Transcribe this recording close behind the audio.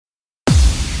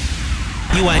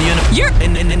You and you're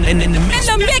in the mix.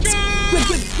 In the mix.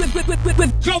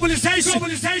 With globalization.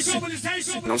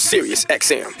 No serious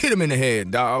XM. Hit him in the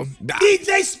head, dog.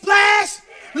 DJ Splash,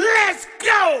 let's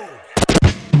go.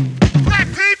 Black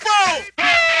people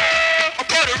of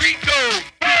Puerto Rico.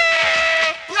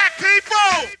 Black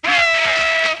people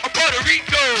of Puerto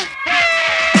Rico.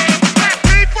 Black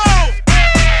people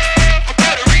of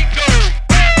Puerto Rico.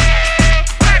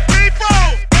 Black people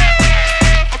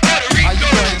of Puerto Rico.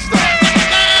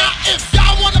 If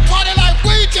y'all wanna party like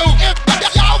we do, if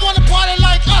y'all wanna party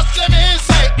like us, let me hear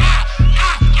say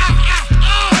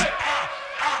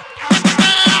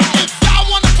If y'all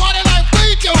wanna party like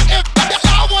we do, if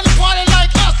y'all wanna party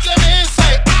like us, let me hear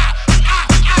say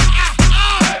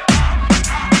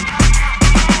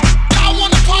Y'all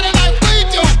wanna party like we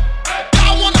do.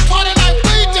 Y'all wanna party like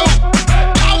we do.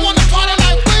 Y'all wanna party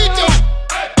like we do.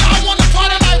 Y'all wanna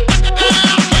party like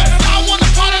y'all wanna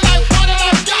party like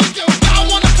y'all do. Y'all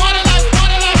wanna party like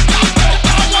y'all do.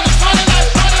 Y'all wanna party like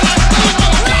we do.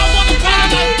 Y'all wanna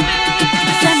party like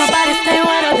Say my body stay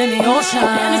wetter than the ocean.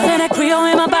 And they say that Creole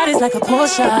in my body's like a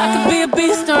Porsche. I can be a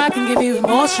beast or I can give you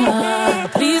emotion.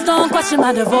 Please don't question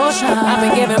my devotion. I've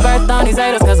been giving birth on these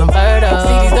haters cause I'm fertile.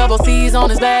 See these double C's on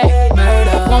his back,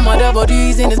 murder. One more double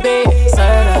D's in his bed,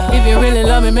 serve. If you really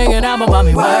love me, make an album about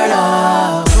me, word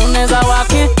up. Soon as I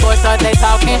walk in, boys start they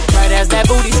talking. Right as that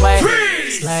booty sway.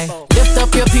 Slay. Lift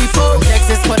up your people,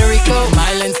 Texas, Puerto Rico,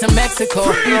 Islands to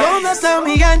Mexico. ¿Y dónde está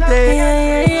mi gente?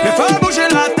 Me fue a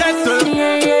bouger la tête.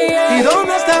 ¿Y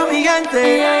dónde está mi gente?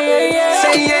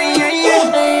 Say yeah, yeah,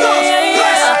 yeah.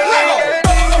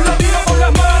 Todos latinos con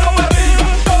las manos para arriba.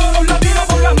 Todos latinos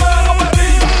con las manos para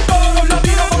arriba. Todos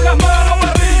latinos con las manos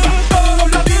para arriba. Todos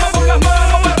latinos con las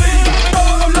manos para arriba.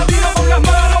 Todos latinos con las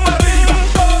manos para arriba.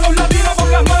 Todos latinos con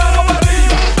las manos para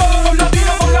arriba. Todos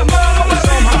latinos con las manos para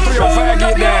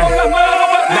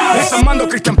arriba. It's Armando,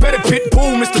 Christian Petty,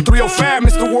 Pitbull, Mr. 305,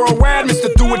 Mr. Worldwide,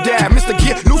 Mr. Do It Die, Mr.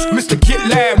 Get Loose, Mr. Get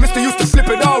Loud, Mr. Used to flip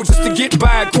it all just to get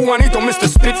by. Juanito, Mr.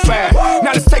 Spitfire.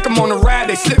 Now let's take them on a ride.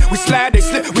 They slip, we slide, they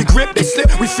slip, we grip, they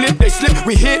slip, we flip, they slip,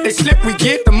 we hit, they slip, we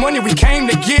get the money we came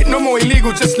to get. No more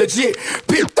illegal, just legit.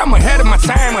 Bitch, I'm ahead of my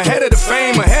time, ahead of the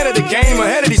fame, ahead of the game,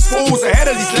 ahead of these fools, ahead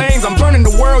of these lames. I'm burning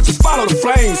the world, just follow the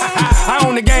flames. I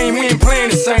own the game, we ain't playing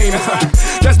the same.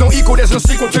 There's no equal, there's no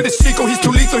sequel to this Chico. He's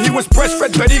too lethal, he was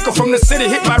breastfed Perico from the city,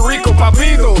 hit by Rico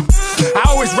Papigo. I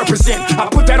always represent, I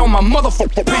put that on my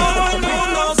motherfucking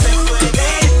people.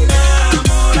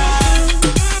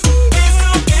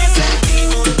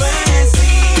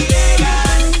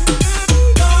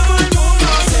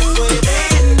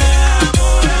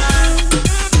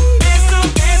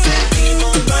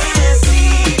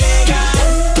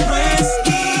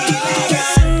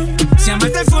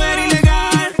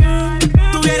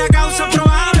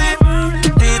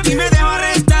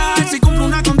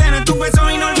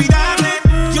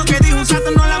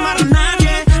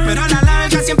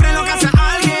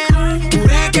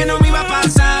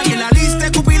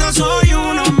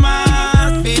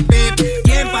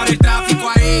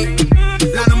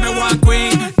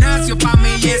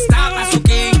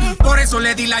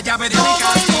 Le di la llave de mi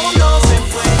casa.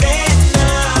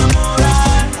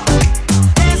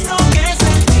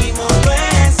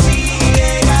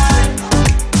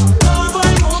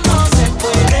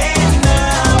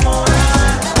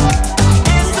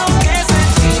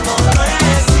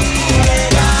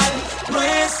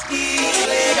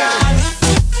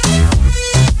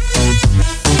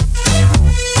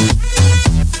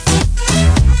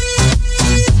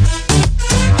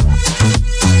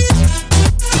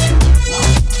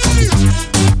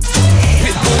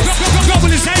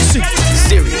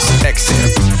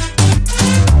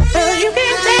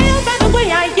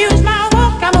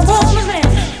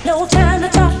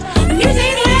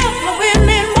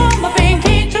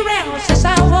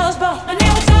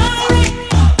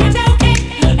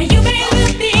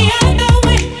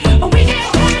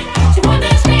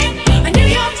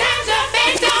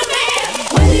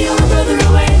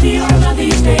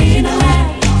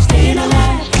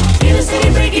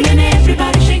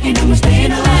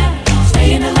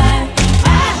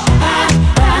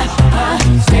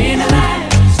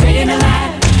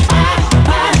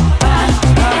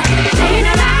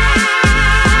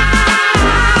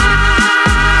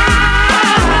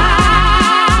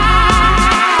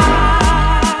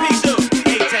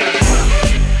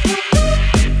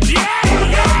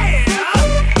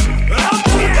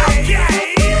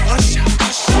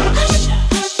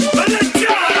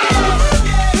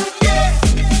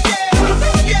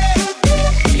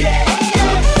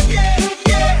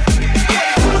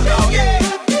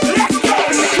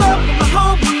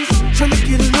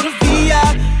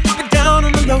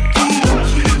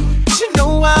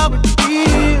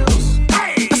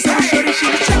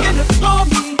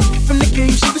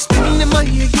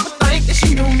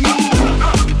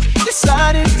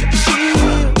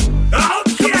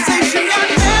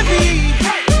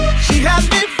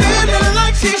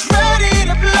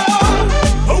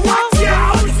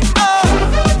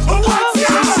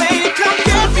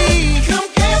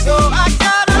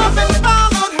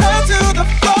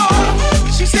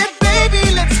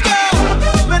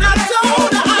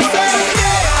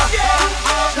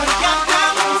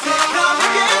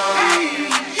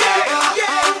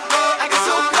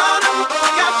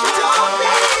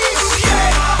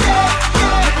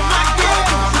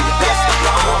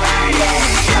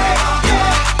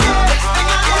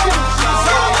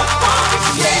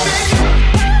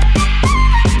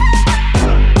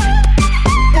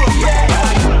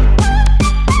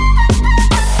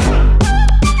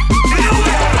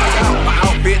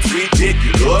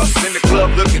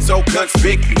 looking so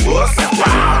conspicuous.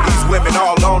 Wow, these women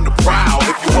all on the prowl.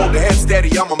 If you hold the head steady,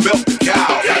 I'ma milk the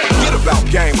cow. Forget about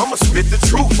game, I'ma spit the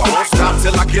truth. I won't stop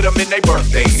till I get them in their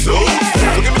birthday suit. So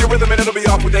give me the rhythm and it'll be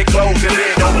off with their clothes. And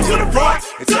then over to the front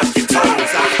and touch your toes.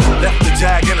 I left the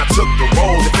jag and I took the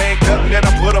roll. If they ain't cutting, then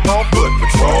I put them on foot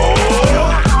patrol.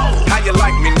 How you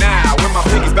like me now when my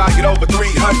piggy's about to get over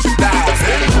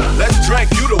 300,000? Let's drink,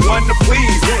 you the one to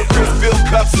please. Ludacris fill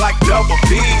cups like double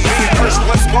D. Me and Hirsch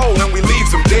once more and we leave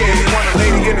some dead. We want a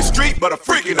lady in the street but a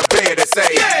freak in the bed that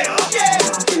say yeah, yeah.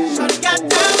 Shorty got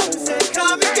down, said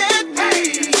come and get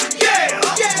me. Yeah,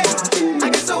 yeah. I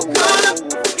get so caught up,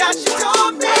 forgot she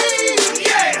told me.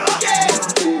 Yeah, yeah.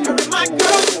 Her and my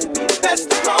girl used to be the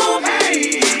best of home.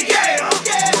 Hey, yeah,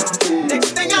 yeah.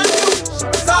 Next thing I knew, she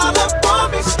was all up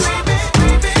on me screaming,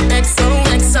 screaming.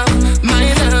 XOXO, my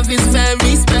love is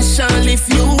very special. If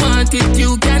you want it,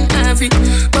 you can have it,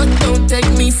 but don't take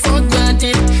me for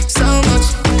granted. So much,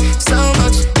 so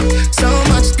much, so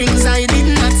much things I did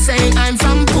not say. I'm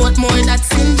from Portmore, that's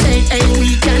in JA.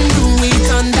 We can do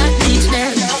it on that beach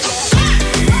there.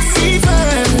 Fever,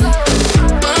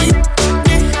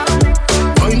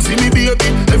 wine see me baby,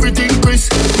 everything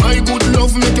crisp. My good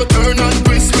love make you turn on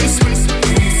crisp, crisp, crisp.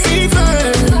 Fever,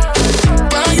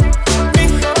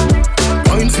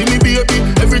 wine see me baby,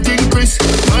 everything crisp.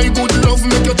 My good love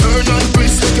make you turn on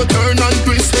crisp, make you turn on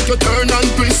crisp, make you turn on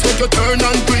crisp, make you turn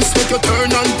on crisp, make you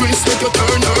turn on crisp, make you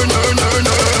turn on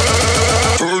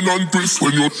crisp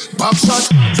when you back shot.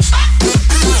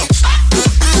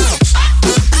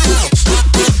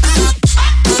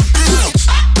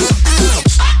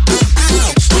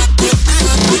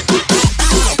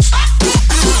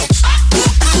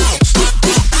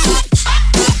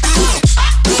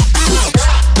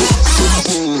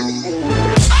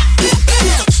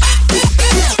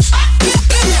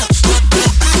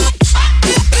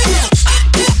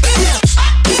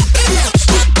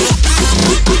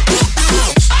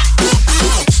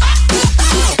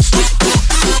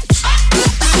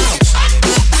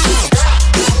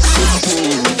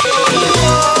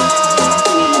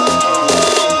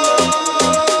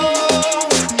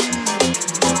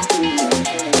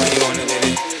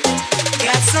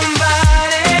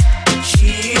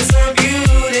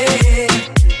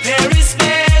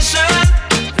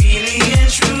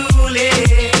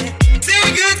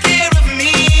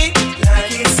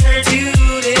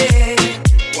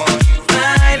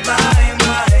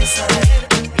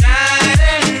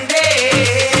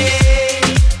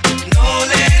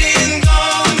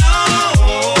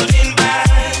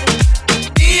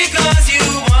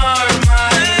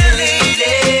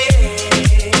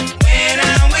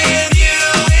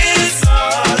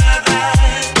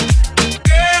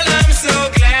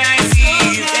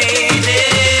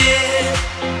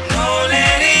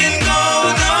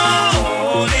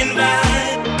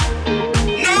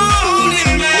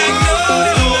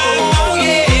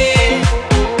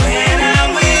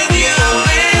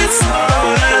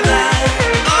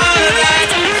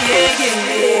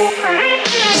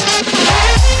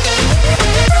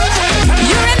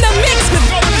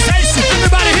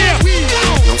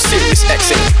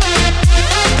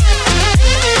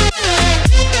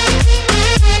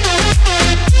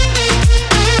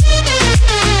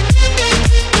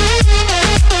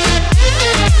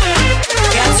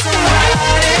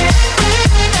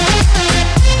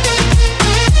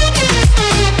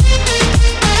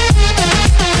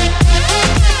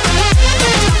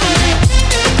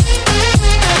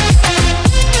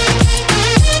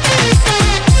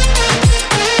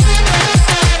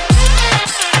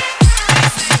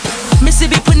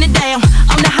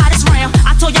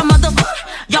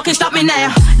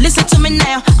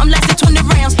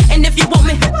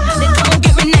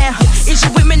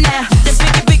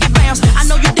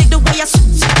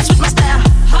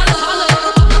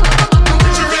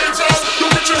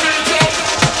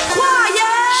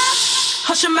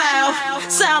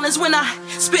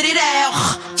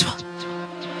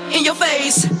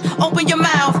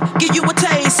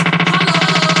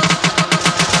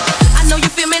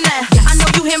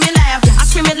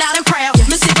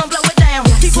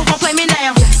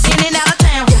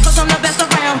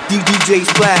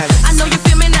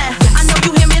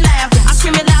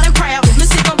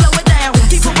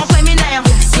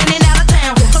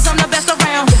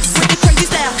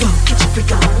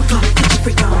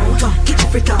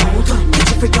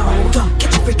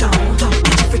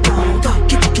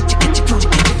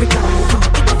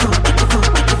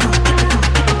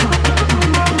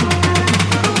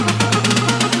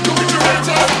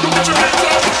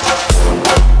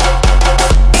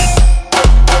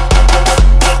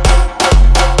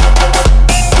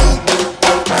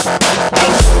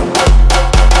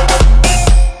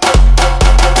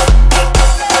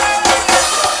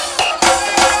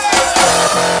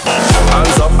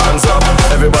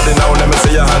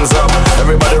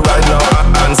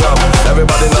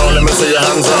 let me see your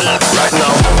hands up. Right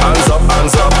now, hands up,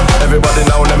 hands up. Everybody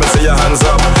now, let me see your hands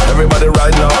up. Everybody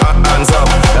right now, hands up.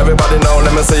 Everybody now,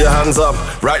 let me see your hands up.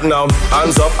 Right now,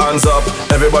 hands up, hands up.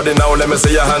 Everybody now, let me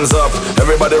see your hands up.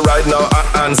 Everybody right now,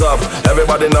 hands up.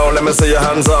 Everybody now, let me see your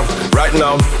hands up. Right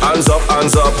now, hands up,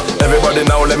 hands up. Everybody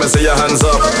now, let me see your hands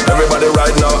up. Everybody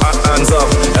right now, hands up.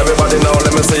 Everybody now,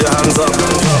 let me see your hands up.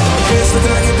 It's looking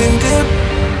like it been dipped.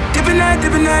 Dipping that,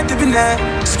 dipping that, dipping that.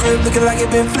 Script looking like it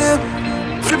been flipped.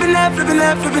 Flipping that, flipping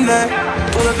that, flipping that.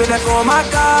 Pull up in that for my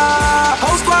car.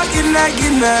 Whole squad getting that,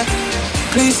 getting that.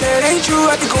 Please say it ain't true.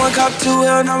 I have to go and cop to.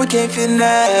 Hell no, we can't fit in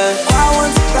that. Wild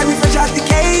ones, like me fresh out the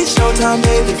cage. Showtime,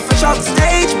 baby, fresh off the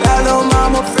stage. Bad little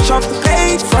mama, fresh off the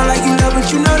page. Front like you love, but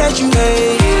you know that you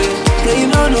hate. Yeah, you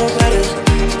know no better.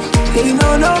 Yeah, you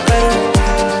know no better.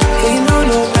 Yeah, you know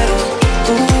no better.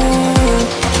 Ooh.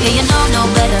 Yeah, you know no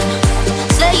better.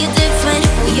 Say you're different,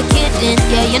 but you're kidding.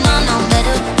 Yeah, you know no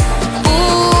better.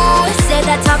 Ooh, say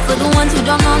that talk for the ones who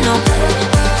don't know no better.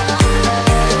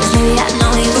 Maybe I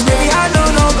know you better. Baby, I know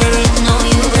no better. Know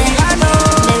you better. I know.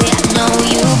 Baby, I know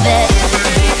you better.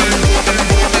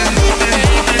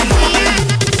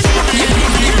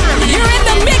 You're in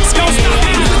the mix, don't stop.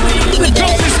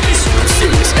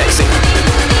 Serious exit.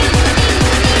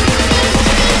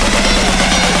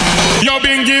 Yo,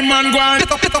 Bingy man, go on.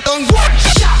 One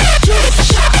shot, two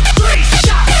shot, three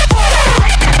shot, four.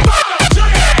 Bomb to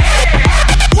the head.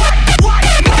 One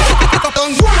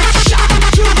shot,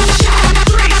 two shot,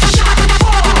 three shot,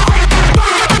 four.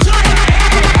 Bomb to the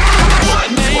head.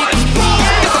 One bomb.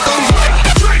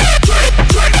 Drink, drink, drink,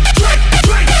 drink,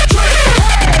 drink, drink.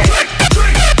 Drink,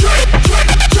 drink, drink, drink,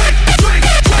 drink, drink,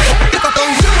 drink.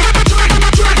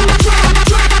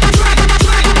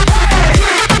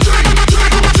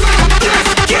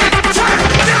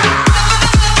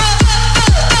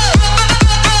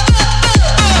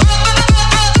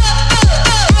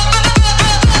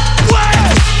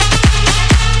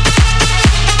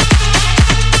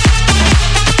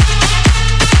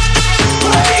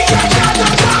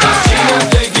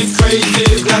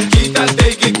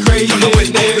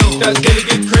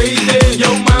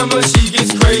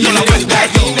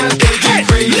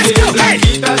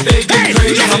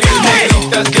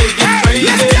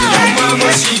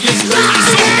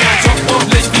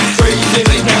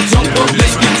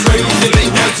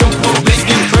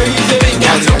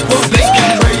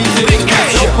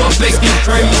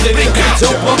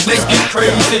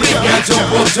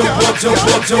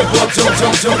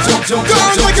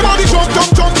 Girls, make your body jump,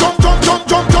 jump, jump, jump, jump, jump,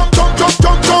 jump, jump, jump, jump,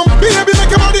 jump, jump. Baby,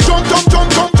 make your body jump, jump, jump,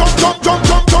 jump, jump, jump, jump,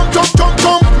 jump, jump, jump, jump,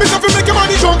 jump. Miss up, make your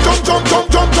body jump, jump, jump, jump,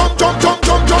 jump, jump, jump, jump,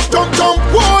 jump, jump, jump, jump.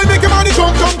 Boy, make your body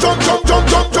jump, jump, jump, jump, jump,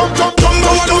 jump, jump, jump.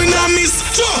 Number one, we not miss.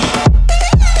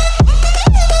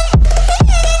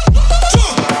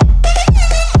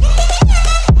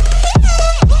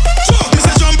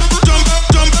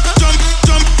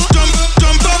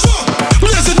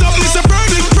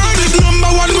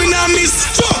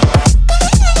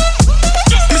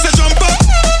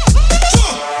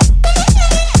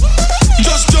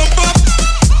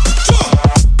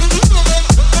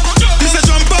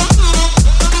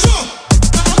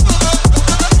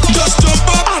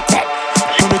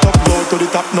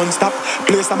 Non-stop,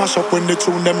 place a mash up when the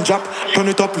tune them drop. Turn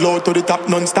it up low to the top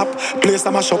non-stop. Place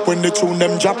a mash up when the tune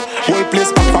them drop. Whole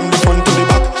place back from the front to the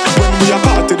back. When we are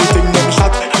party, the thing them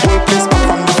shot. Whole place back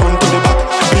from the front to the back.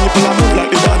 People are move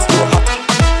like the dance floor hot.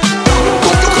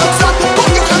 Put your hands up,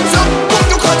 put your hands up,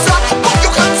 put your hands up, put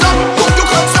your hands up, put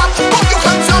your hands up, put your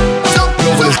hands up.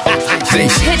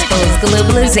 Pitbull's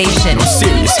Globalization.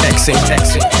 Serious exit.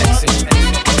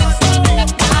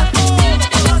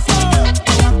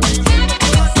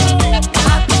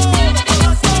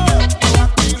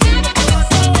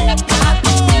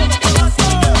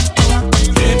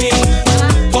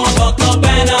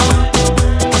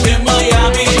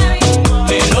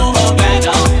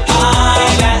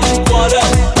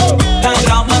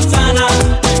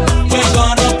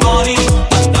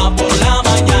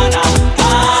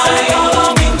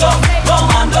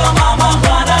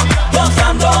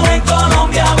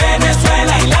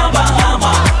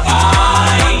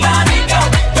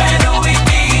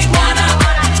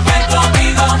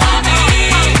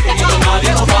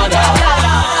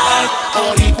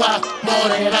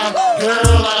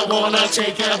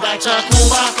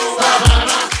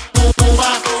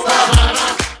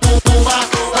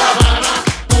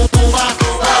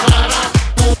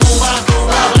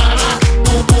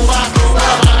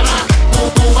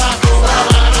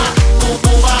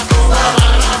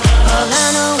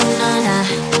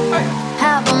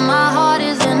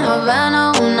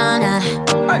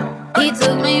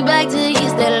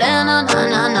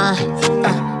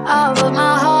 but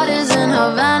my heart is in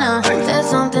Havana. There's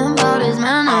something about his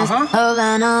manners.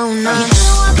 Havana, oh no. You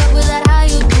know I fuck with that, how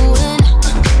you doing?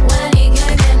 When he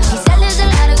can't get no. He said there's a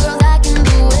lot of girls that can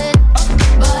do it,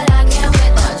 but I can't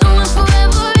wait. I do it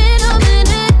forever in a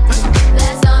minute.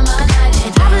 Last time I tried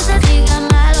it, Papa says he got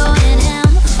Milo in him.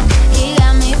 He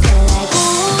got me feeling like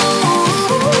ooh.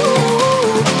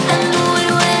 I knew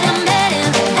it when I met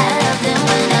him. I loved him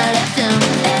when I left him.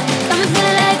 Got me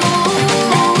feeling like ooh.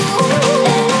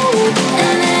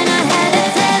 And then I had to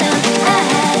tell him I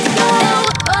had to go.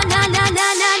 Oh na na na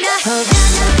na na.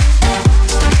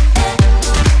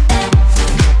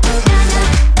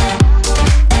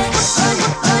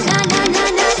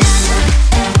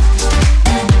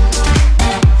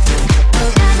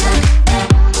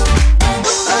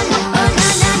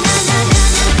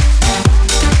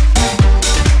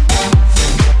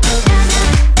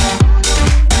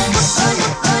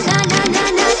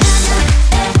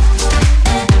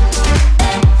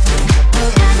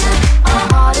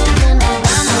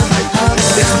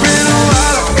 It's been a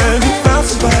while, and you found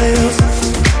somebody else.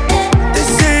 They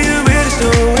say you're really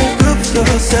doing good for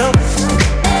yourself,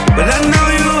 but I know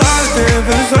you out there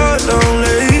feeling so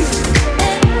lonely.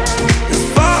 As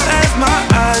far as my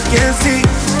eyes can see,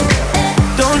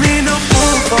 don't need no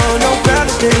proof or no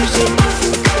validation.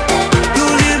 You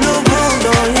leave no room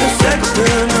on your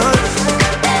second night.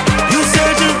 You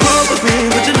said you broke with me,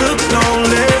 but you look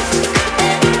lonely.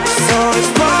 So as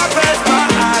far as my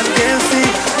eyes can see,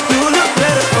 you look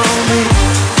better on me.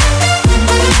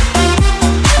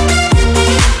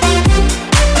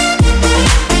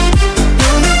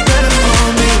 You look better on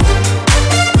me.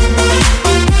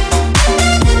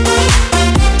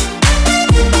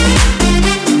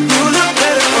 You look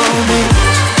better on me.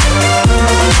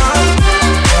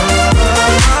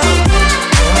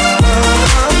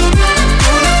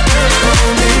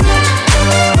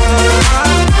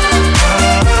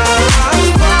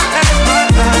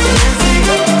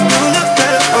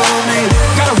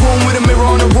 Got a room with a mirror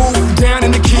on the roof, down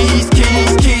in the keys.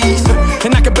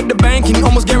 And I can bet the bank and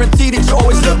almost guarantee that you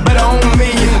always look better on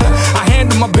me. I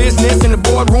handle my business in the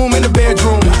boardroom, in the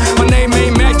bedroom. My name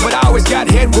ain't Max, but I always got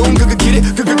headroom. Get it.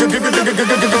 Went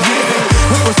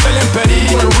from selling Betty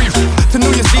on the reef to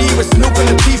New Year's Eve with Snoop and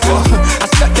Latifah. I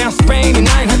shut down Spain and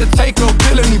I ain't had to take no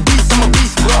pill any beats. I'm a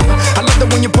beast, bro. I love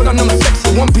that when you put on them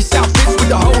sexy one-piece outfits with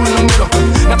the hole in the middle.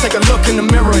 Now take a look in the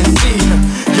mirror and see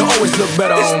you always look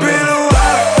better It's on me. been a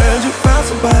while, and you found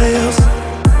somebody else.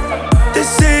 They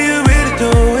say you're really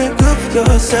doing good for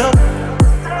yourself,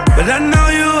 but I know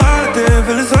you out there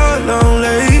feeling so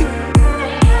lonely.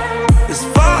 As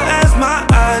far as my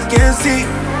eyes can see,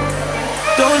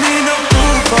 don't need no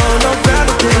proof or no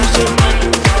validation.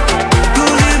 You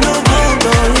leave no room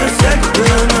on your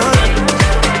second night.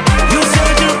 You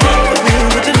said you broke with me,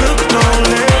 but you look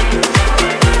lonely.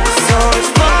 So as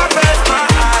far as my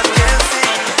eyes can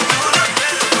see,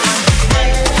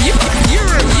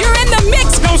 You're in the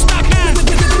mix. Don't stop now.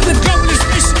 The globalist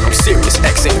mission. I'm serious,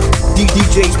 XM.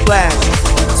 DJ Splash.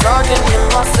 Talking in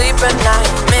my sleep at night,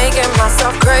 making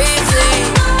myself crazy.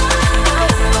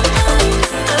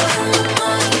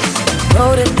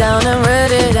 Wrote it down and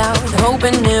read it out,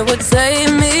 hoping it would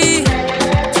save me.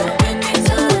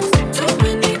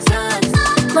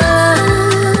 My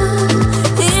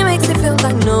love, he makes me feel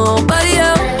like nobody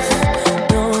else.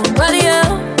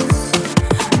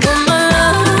 But my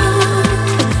love,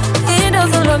 he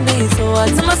doesn't love me, so I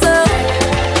tell myself.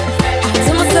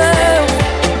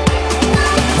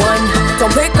 One,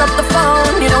 don't pick up the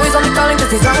phone. You know he's only calling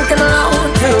 'cause he's drunk and alone.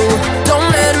 Two, don't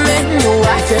let him in. You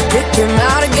have to kick him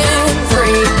out again.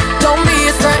 Three, don't be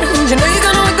a stranger. You know you're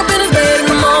gonna wake up in his bed in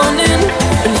the morning.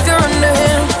 And if you're under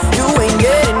him, you ain't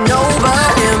getting over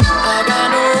him. I got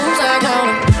no rules, I count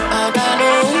him. I got no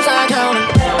rules, I count him.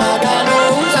 I got no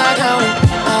rules, I count him.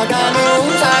 I got no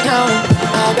rules, I count him.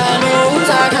 I got no rules,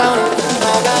 I count him.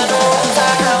 I got no rules,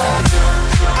 I count him.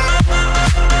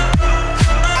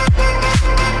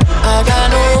 I got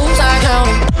no rules, I count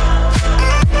 'em.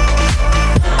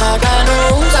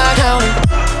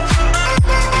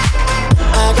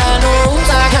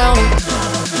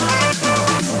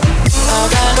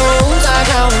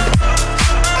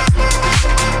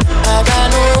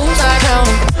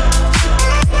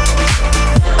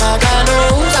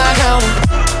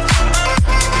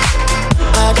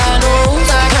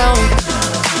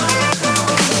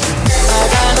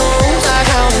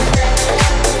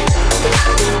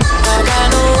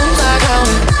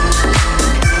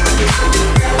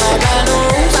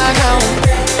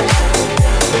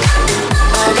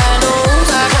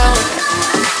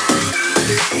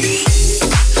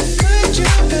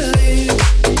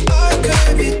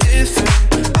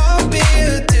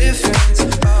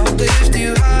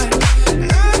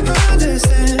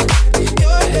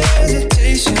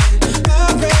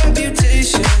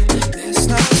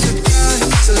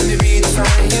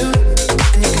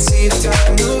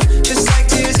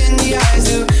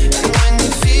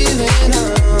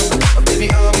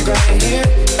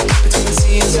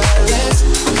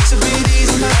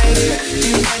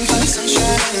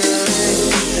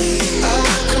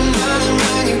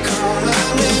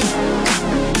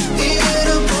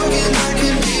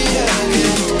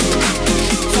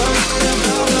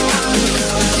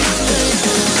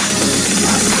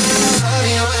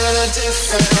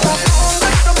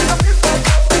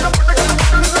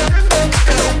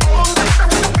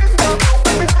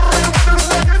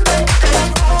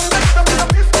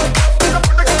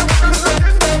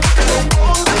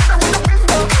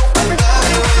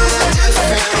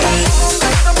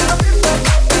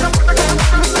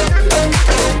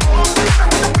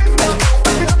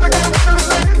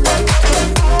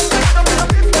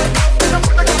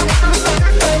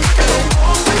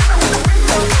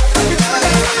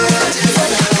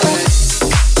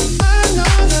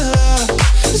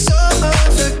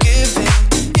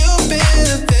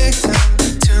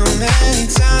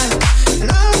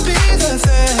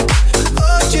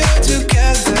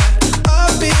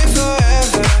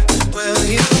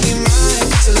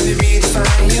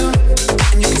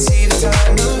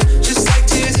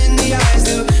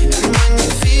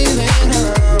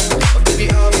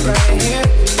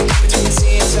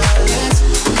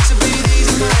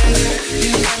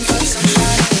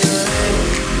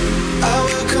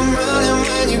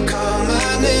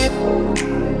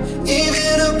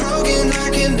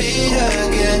 be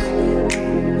again.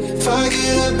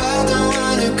 Forget about the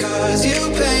one who caused you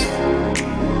pain.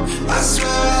 I swear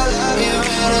I love you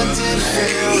in a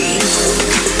different way.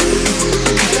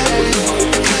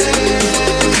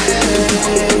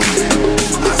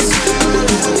 I swear I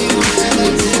love you in a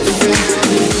different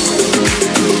way.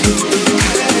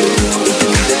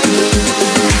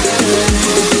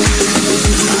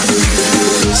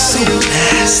 So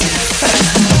nasty.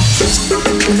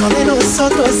 Uno de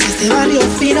nosotros es de barrio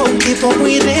fino, un tipo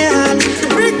muy real.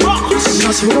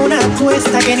 Nos jugó una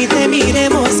apuesta que ni te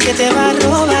miremos, que te va a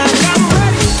robar.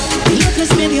 El otro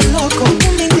es medio loco,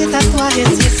 con 20 tatuajes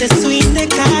y ese swing de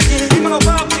calle.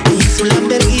 Y su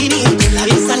Lamborghini con la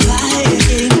vida salvaje,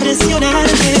 quiere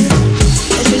impresionarte.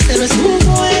 El tercero es un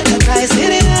poeta, trae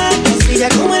serenata, brilla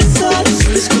como el sol.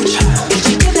 Solo escucha el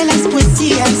chico de las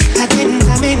poesías,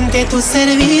 atentamente tu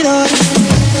servidor.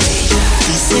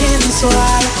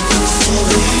 Sensual,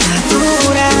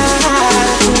 sobrenatural.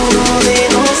 Uno de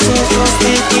nosotros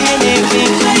te tiene que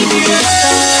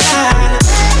conquistar.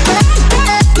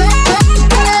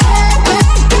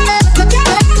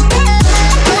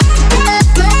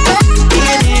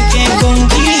 Tiene que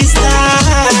conquistar.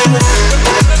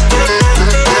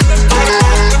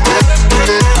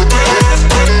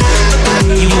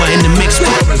 You are in the mix with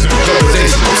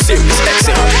Serious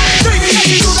XM.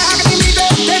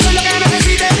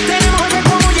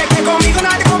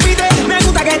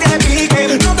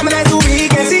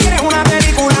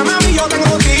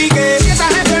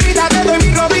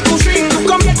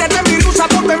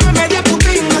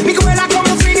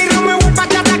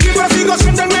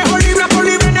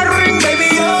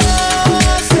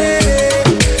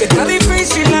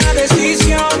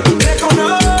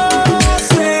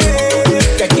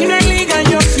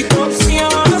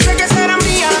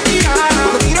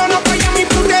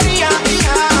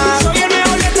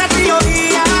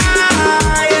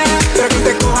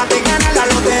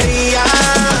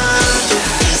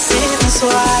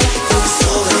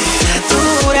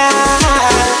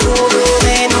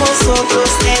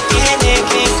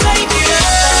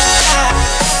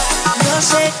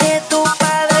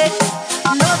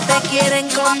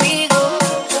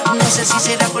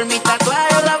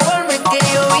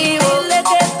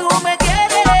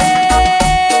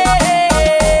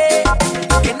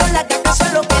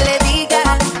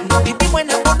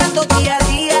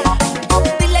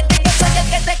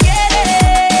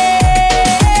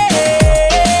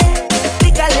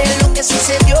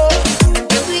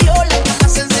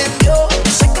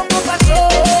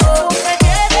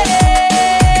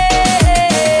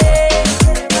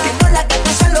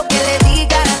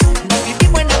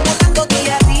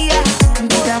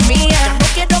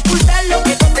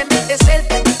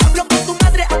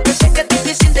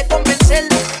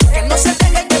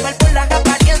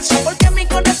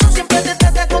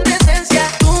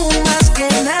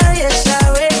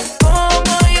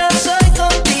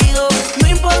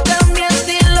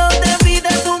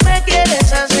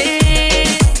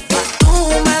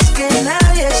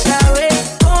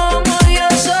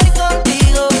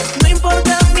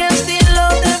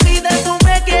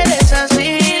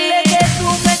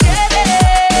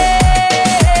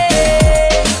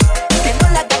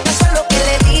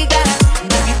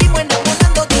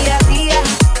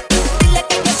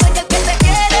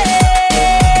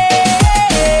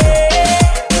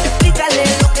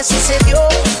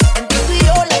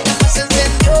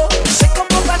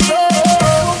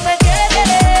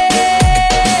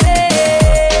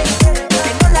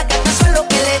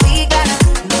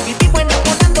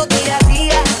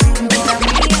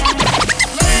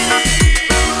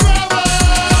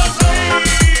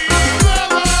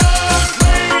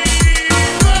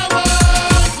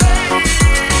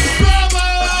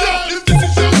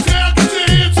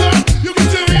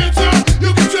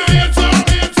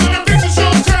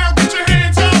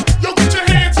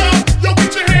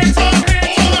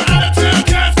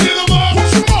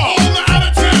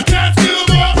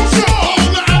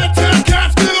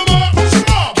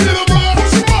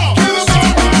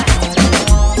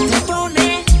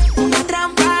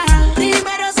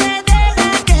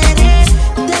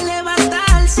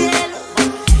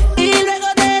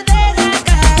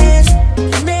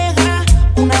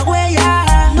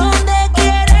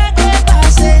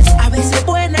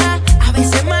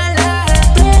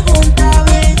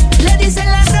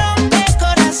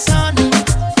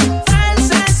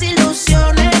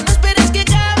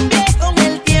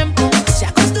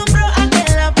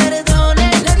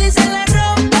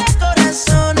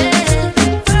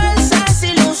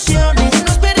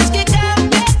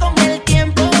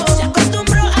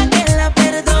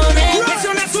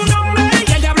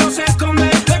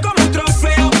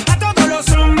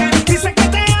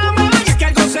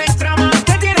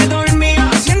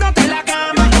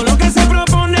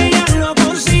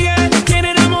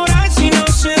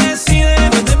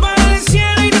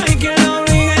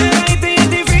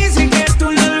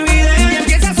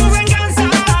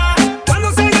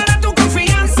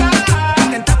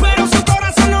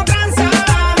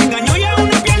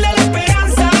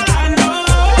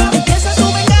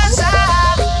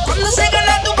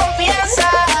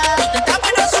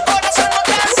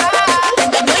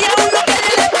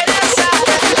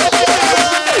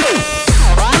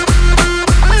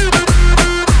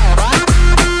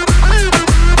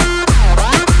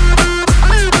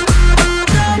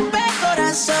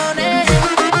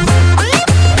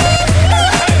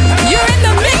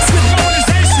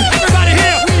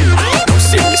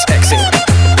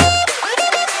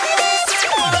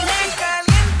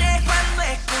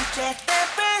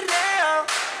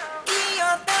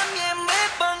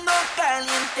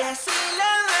 caliente si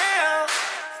la veo.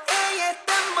 Ella es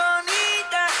tan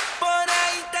bonita, por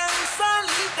ahí tan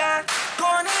solita,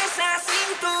 con esa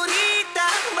cinturita,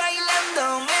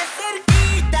 bailándome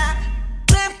cerquita.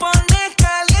 Me pone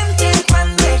caliente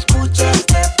cuando escucho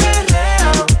este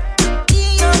perreo.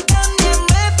 Y yo también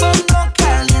me pongo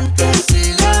caliente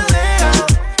si la veo.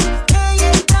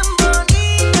 Ella es tan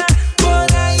bonita,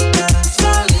 por ahí tan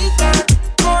solita,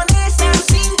 con esa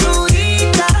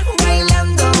cinturita,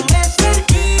 bailándome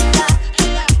cerquita.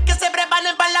 Que se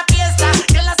preparen para la fiesta,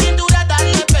 que la cintura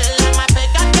darle pela. Más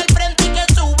pegarte al frente y que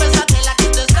sube esa tela que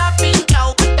te está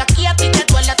pinchado. De aquí a ti te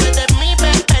duele, tú eres mi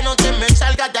bebé, no te me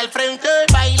salgas del frente.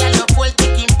 Baila lo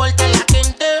fuerte, que importa la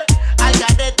gente. Al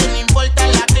garete no importa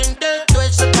la gente. Todo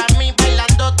eso para mí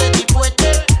bailándote de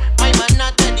fuerte. My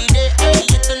mana te diré, ey,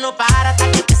 esto no para hasta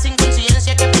que estés sin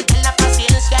conciencia. Que pierdes la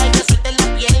paciencia y que sueltes la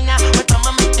pierna. Me toma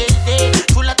a meterte,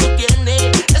 chula tú tienes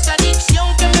esa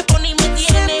adicción que me pone y me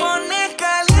tiene. Se pone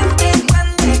caliente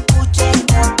cuando escucho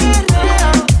este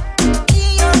perreo.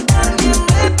 Y yo también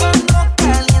me pongo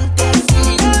caliente si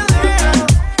la veo.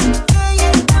 Ella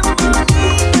es tan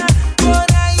bonita, por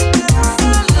ahí tan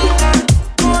solita,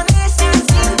 con esa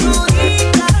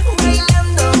cinturita,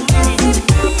 bailándome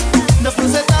cerquita.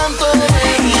 Después de tanto me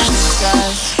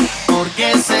buscas, ¿por qué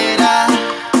será?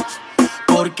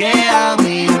 ¿Por qué a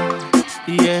mí?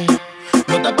 Yeah.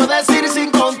 No te puedo decir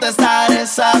sin contestar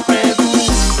esa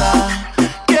pregunta.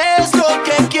 ¿Qué es lo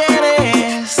que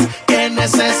quieres? ¿Qué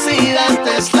necesidad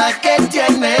es la que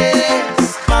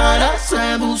tienes para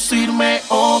seducirme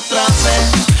otra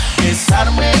vez?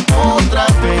 Besarme otra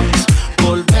vez,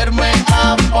 volverme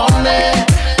a poner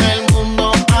el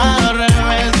mundo al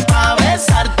revés, a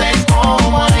besarte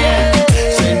como ayer,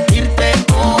 sentirte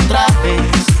otra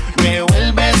vez, me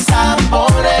vuelves a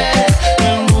poner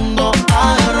el mundo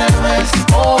al revés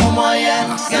como ayer.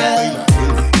 Yeah.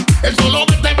 El solo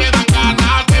verte me dan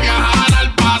ganas de viajar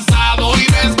al pasado y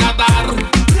rescatar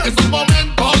esos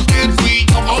momentos que tú y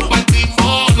yo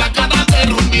compartimos, la ganas de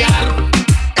rumbear.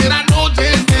 Eran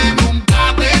noches de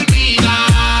nunca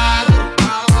terminar.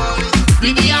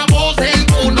 Vivíamos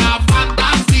en una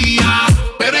fantasía,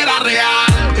 pero era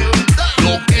real.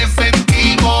 Lo que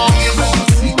sentimos,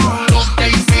 lo que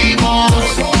hicimos.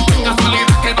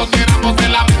 Casualidad que nos viéramos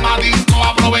en la misma disco.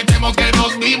 Aprovechemos que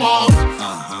nos vimos.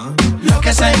 Lo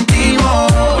que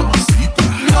sentimos,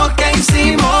 lo que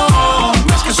hicimos.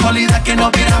 No es casualidad que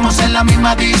nos viéramos en la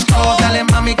misma disco. Dale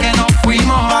mami que nos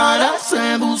fuimos. Para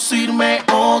seducirme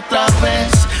otra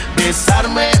vez,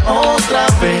 besarme otra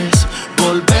vez,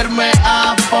 volverme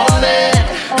a poner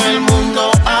el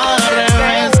mundo al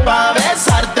revés, pa'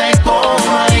 besarte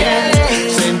como ayer,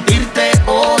 sentirte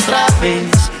otra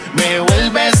vez, me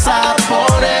vuelves a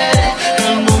poner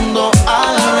el mundo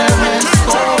al revés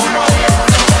como ayer.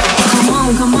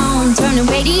 Come on, turn the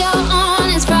radio on.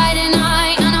 It's Friday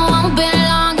night and I won't be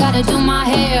long. Gotta do my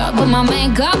hair, put my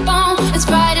makeup on. It's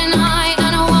Friday night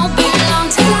and I won't be long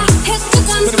till I hit the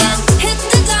dance, hit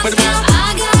the dance.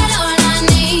 I got all I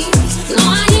need. No,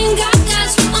 I ain't got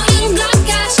cash, I ain't got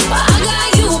cash, but I got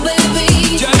you,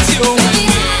 baby. Just you and Baby,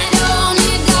 I don't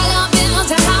need dollar bills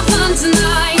to have fun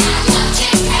tonight.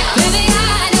 Baby,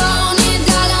 I don't need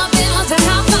dollar bills to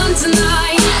have fun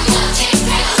tonight.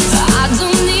 I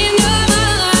don't need no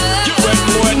money. You worth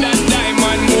more than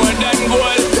diamond, more than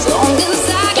gold. As long as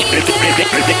I can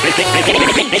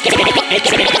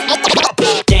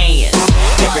Dance,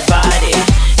 everybody,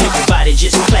 everybody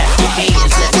just clap your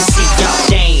hands. Let me see y'all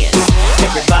dance.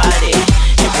 Everybody,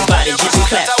 everybody just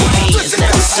clap your hands.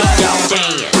 Let me see y'all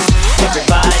dance.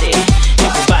 Everybody,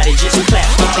 everybody just clap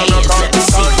your hands. Let me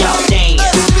see y'all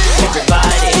dance.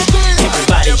 Everybody,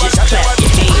 everybody just clap your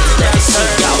hands. Let me see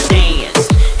y'all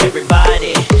dance.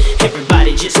 Everybody,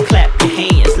 everybody just clap your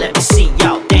hands. Let me see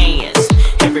y'all dance.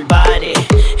 Everybody,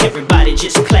 everybody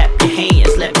just clap your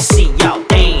hands. Let me see y'all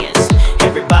dance.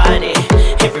 Everybody,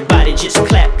 everybody just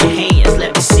clap your hands.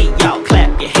 Let me see y'all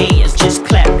clap your hands. Just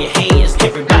clap your hands.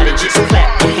 Everybody just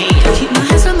clap your hands. keep my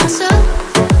hands on myself.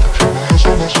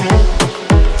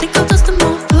 Think I'll dust them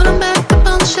off, put them back up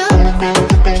on the shelf.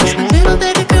 Just my little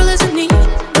baby girl is in need.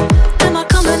 Am I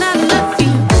coming out of left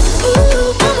field?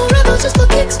 Ooh, I'm a rebel just for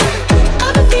kicks.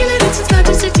 I've been feeling it since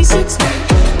 1966.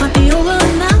 Might be over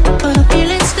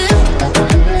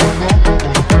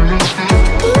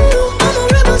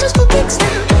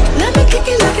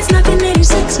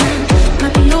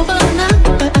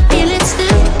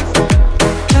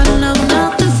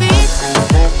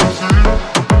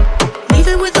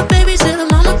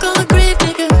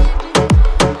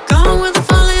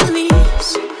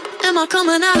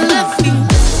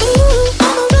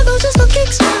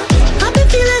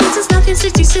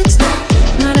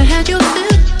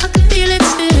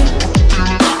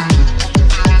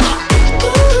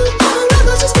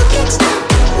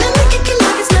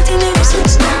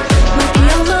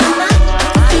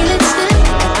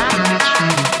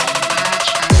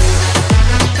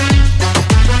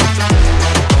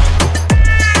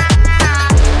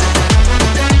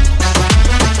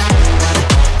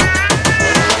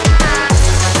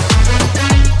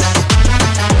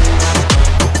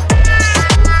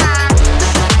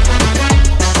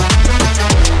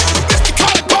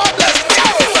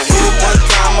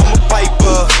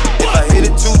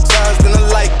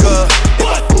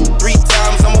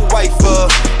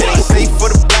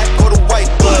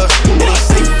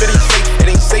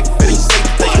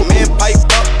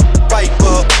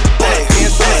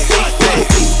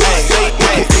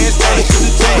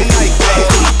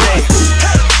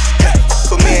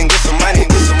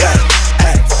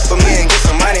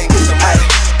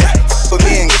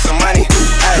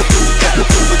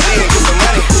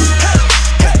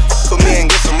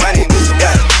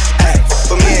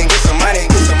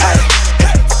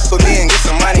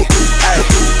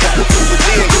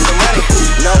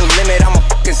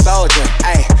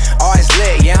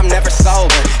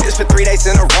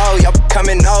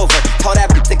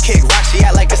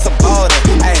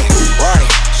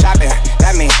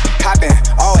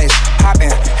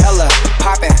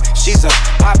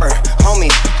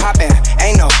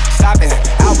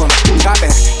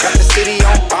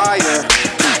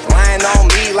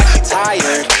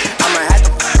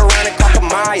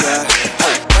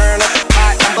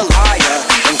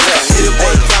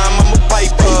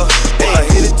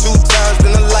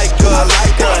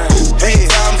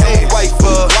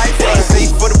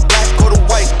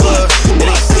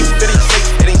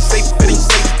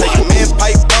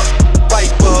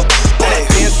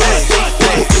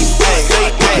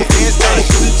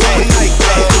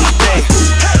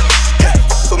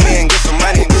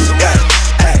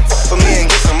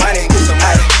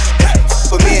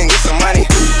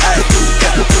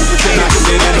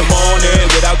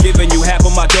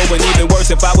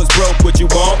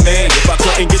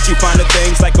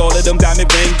of them diamond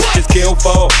ring bitches kill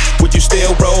for? Would you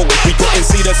still roll if we couldn't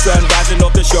see the sun rising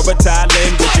off the shore of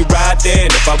Thailand? Would you ride then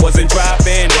if I wasn't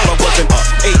driving? If I wasn't a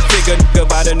 8-figure nigga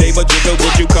by the name of Jigga,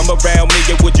 would you come around me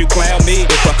or would you clown me?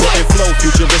 If I couldn't flow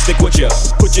futuristic, would ya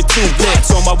put your 2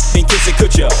 lips on my and kiss it?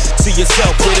 Could ya see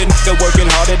yourself with a nigga working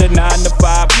harder than 9 to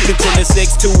 5, than 10 to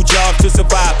 6, 2 jobs to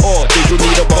survive? Or do you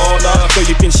need a baller so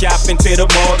you can shop into the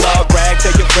mall? Brag,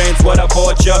 tell your friends what I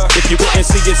bought ya. If you couldn't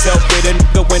see yourself with a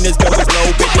nigga when his dough is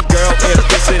low, baby girl, if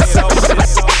this is so.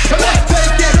 Let's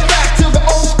take it back to the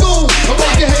old school.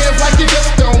 Wave your hands like you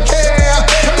just don't care.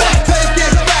 Let's take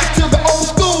it back to the old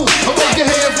school. Wave your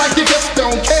hands like you just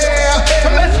don't care.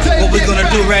 What we're gonna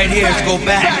do right here is go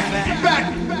back.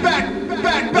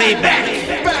 Way back.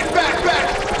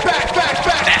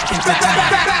 Back into time.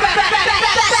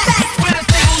 Where the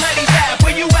single ladies at?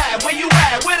 Where you at? Where you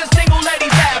at? Where the single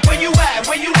ladies at? Where you at?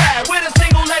 Where you at? Where the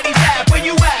single ladies at? Where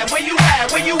you at? Where you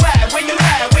at? Where you at? Where you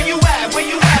at? Where you at? Where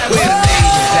you at? Where the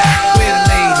ladies at? Where the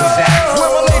ladies at? Where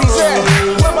my ladies at?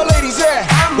 Where my ladies at?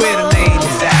 Where the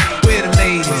ladies at? Where the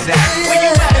ladies at? Where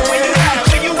you at? Where you at?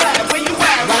 Where you at? Where you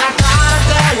at? Well, I gotta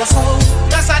tell you so.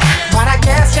 Yes, I did. But I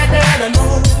guess you didn't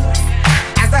know.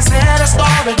 As they say the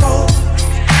story goes,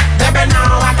 baby,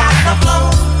 now I got the flow.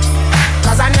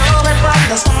 'Cause I know it from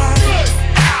the start.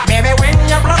 Baby, when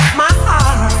you broke my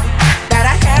heart, that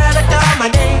I had to come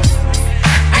again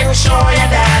and show you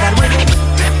that I'd win.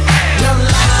 You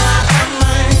lied to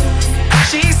me.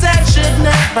 She said she'd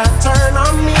never turn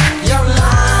on me. You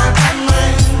lied to me.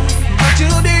 But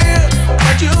you did,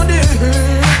 but you did.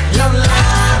 You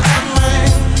lied to me.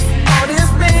 All this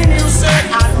pain you said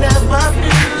I'd never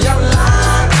be. You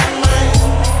lied to me.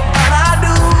 But I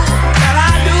do,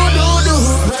 do.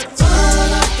 Let's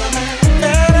turn up the man.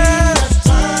 Let's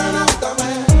turn up the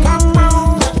man. Come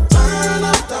on. Let's turn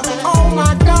up the man. Oh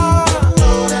my God.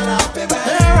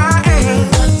 Here I am.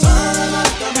 Let's turn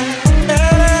up the man.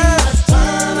 Let's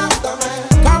turn up the man.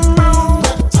 Come on.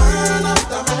 Let's turn up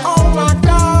the man. Oh my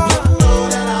God.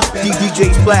 DJ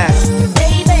Splash.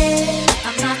 Baby,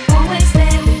 I'm not always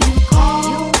there when you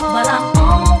call, but I'm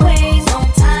always on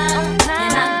time,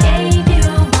 and I gave you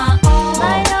my all.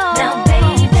 Now,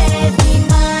 baby, be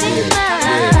mine. I'm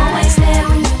not always there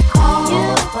when you call,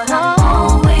 but I'm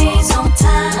always on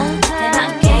time, and I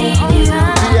gave you my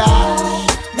all.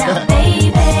 Now, baby,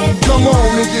 Come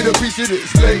on and get a piece of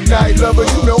this late night lover.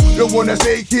 You know, the one that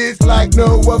say kids like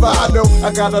no other. I know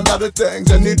I got a lot of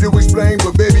things I need to explain,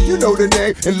 but baby, you know the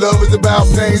name, and love is about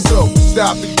pain. So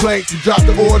stop the complaints and drop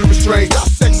the order of restraint. Our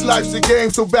sex life's a game,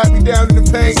 so back me down in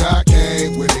the pain. I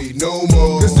can't wait no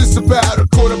more. This is about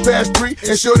 3:15,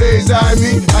 and sure days I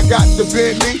me. I got the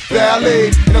Bentley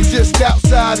Ballet, and I'm just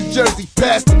outside of Jersey,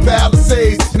 past the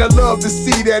Palisades. And I love to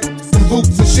see that some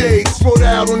boots and shades spread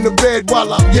out on the bed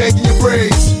while I'm yanking your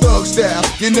braids. Thug style,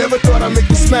 you never thought I'd make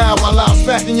you smile while I'm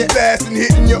smacking your ass and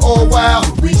hitting you all wild.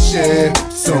 We share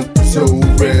something so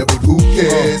rare, but who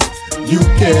cares? You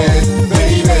can,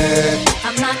 baby.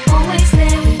 I'm not always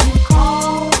there when you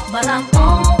call, but I'm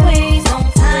always on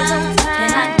time,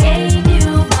 and I gave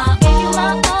you my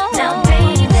all. Now,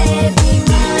 baby, be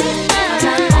mine. I'm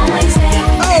not always there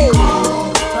when you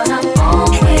call, but I'm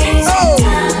always on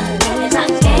time, and I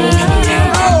gave you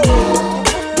my all.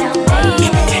 Now,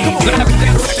 baby,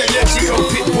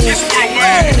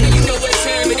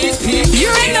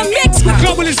 You're in the mix with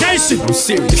globalization. I'm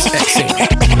serious.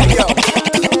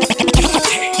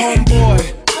 Homeboy,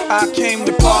 I came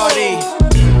to party.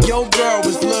 Your girl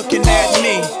was looking at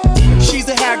me. She's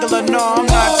a haggler, no, I'm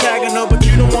not tagging her, but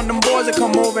you don't want them boys to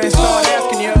come over and start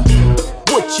asking you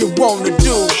what you wanna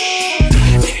do,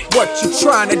 what you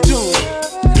trying to do,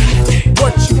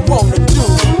 what you wanna do,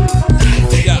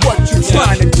 what you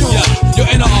trying to do. You're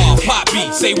in a pop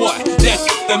beat, say what? That's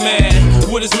the man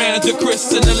with his manager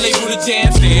Chris and the label The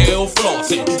Jam. Still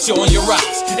flossing, showing your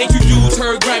rocks. Ain't you dudes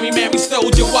heard Grammy, man, we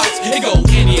stole your watch. It go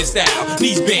Indian style,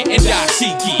 knees bent and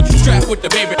dashiki. Strapped with the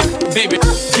baby,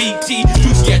 BT.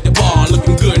 Juicy at the bar,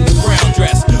 looking good in the brown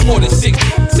dress. More than 6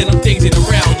 and them things ain't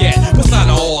around yet.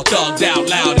 Persona all thugged out,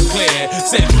 loud and clear.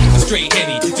 Said straight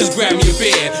Henny, just grab me a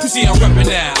beer. You see I'm reppin'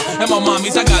 now, and my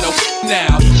mommies I got a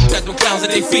now. Got them clowns at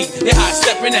their feet, they hot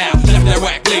steppin' out. Left that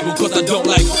whack label cause I don't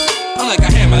like. I'm like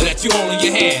a hammer that you hold in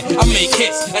your hand. I make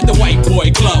hits at the white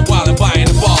boy club while I'm buying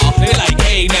the bar. They like,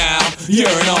 hey now, you're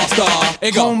an all-star.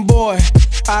 It go. Homeboy,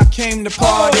 I came to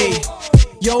party.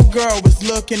 Your girl was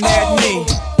looking at me.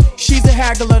 She's a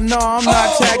haggler, no, I'm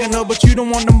not tagging her, but you don't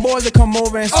want them boys to come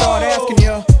over and start asking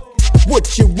you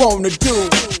what you wanna do,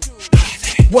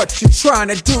 what you trying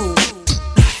to do,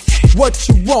 what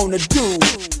you wanna do,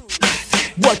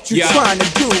 what you trying to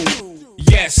do.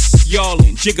 Yes,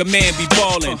 yawling. Jigga man be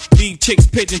ballin'. Leave chicks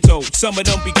pigeon-toed, some of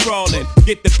them be crawling.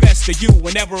 Get the best of you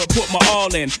whenever I put my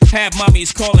all in. Have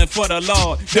mommies calling for the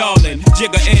Lord, darling.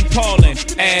 Jigga and Paulin',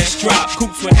 ass drop.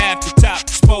 Coops with half the top,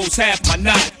 expose half my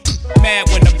knot. Mad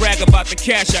when I brag about the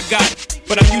cash I got,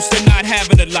 but I'm used to not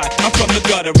having a lot. I'm from the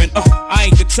gutter and I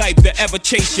ain't the type to ever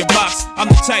chase your box. I'm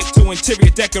the type to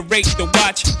interior decorate the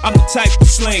watch. I'm the type to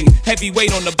sling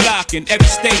heavyweight on the block in every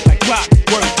state like clock.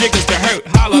 Word jiggers to hurt,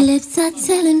 holla. Your lips are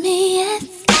telling me yes,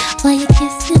 while you're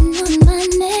kissing on my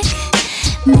neck,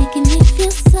 making me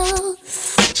feel so.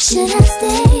 Should I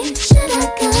stay? Should I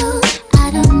go?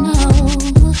 I don't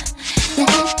know.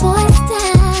 That boy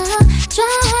style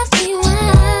drives me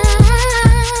wild,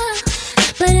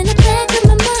 but in the back of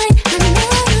my mind, I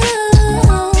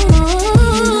know.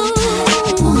 I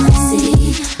wanna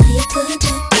see how you put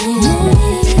that thing on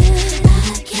me. I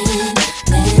can't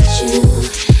let you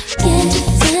get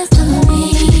this on me,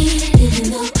 even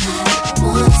though I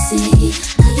wanna see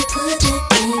how you put that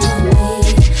thing on me.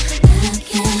 I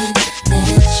can't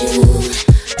let you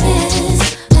mess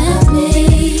with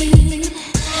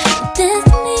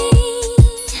me.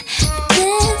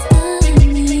 That's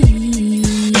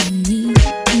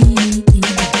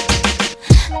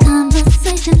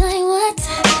conversation like what?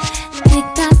 Big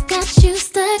thoughts got you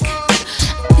stuck.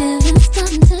 Feelings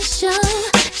starting to show.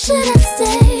 Should I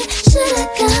stay? Should I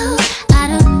go? I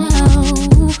don't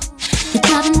know. You're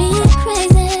driving me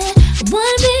crazy. I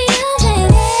wanna be your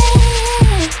lady,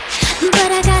 but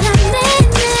I gotta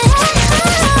make it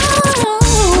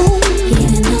home.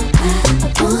 Even though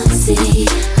I wanna see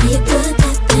how you put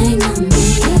that thing on me,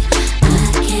 I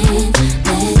can't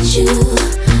let you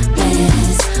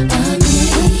mess on me.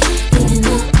 Even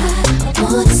though I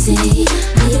wanna see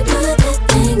how you put that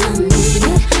thing on me,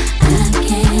 I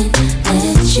can't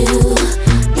let you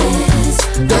mess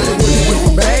on me.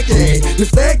 Back, yeah, let's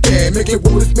stack, yeah, make it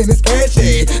wanna spin this cash,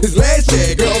 yeah. This last,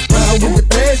 yeah, girls proud with the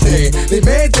passion. They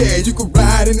mad, yeah, you can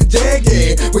ride in the Jag,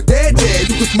 yeah. With that, yeah,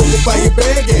 you can smoke a fire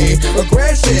bag, yeah. A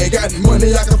crash, yeah, got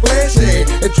money I can flash, yeah.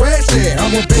 And trash, yeah,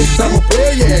 I'm a bitch, I'm a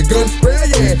player, yeah. Gun spray,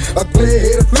 yeah, a player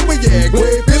hit a flipper, yeah.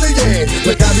 Grave Billy, yeah,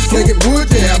 like I be slinging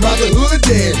wood, yeah. I'm out the hood,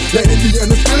 yeah, let it be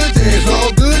understood, yeah. It's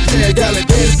all good, yeah, got a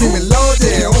dance, see me low,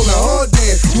 yeah. On the hard,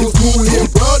 yeah, you was cool here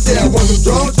broad, yeah. I want them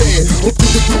draw, yeah. Hope you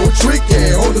can do a trick,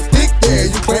 yeah. On the stick,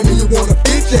 yeah, you claiming you wanna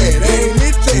fit, yeah. That ain't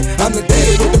it, yeah. I'm the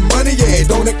daddy with the money, yeah.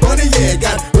 Don't act funny, yeah.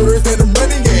 Got birds and I'm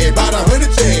running, yeah. About 100,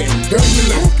 yeah. Girl, you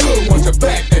look good, want you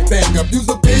back that thing up. You's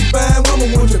a big fine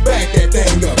woman, want you back that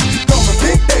thing up. Call my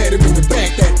big daddy when you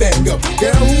back that thing up.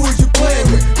 Girl, who is you playing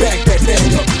with? Back that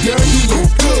thing up. Girl, you look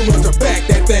good, want you back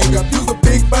that thing up. You's a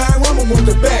big fine woman, want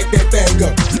you back that thing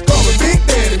up. Call my big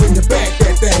daddy when you back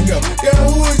that thing up. Girl,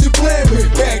 who is you playing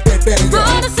with? Back that thing up.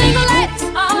 All the single ladies,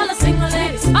 all the single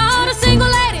ladies, all the single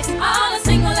ladies, all the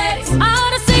single ladies,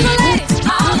 all the single ladies,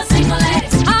 all the single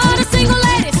ladies, all the single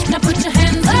ladies. Now put your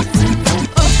hands up,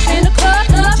 up in the club,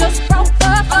 just broke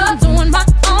up, doing my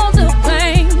own little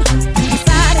thing.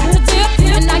 Decided to dip,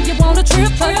 and now you want a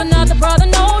trip, 'cause another brother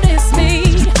noticed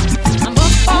me. I'm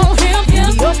up on him, he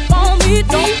up on me,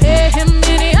 don't pay him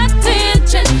any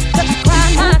attention. Just cry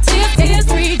my tears, here's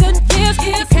 3 good years,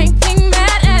 you can't be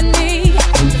mad at me.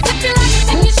 If you like it,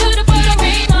 then you should've put a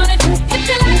ring on it. If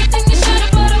you like it, then you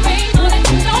should've put a ring on it.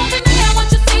 Don't be mad, I want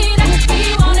you to see that we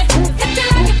want it. If you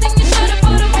like it, then you should've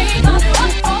put a ring on it.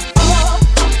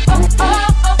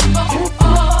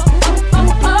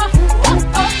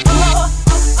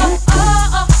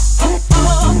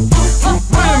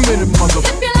 Wait a minute, mother.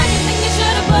 If you like it, then you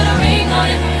should've put a ring on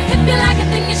it. If you like it,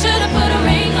 then you should've put a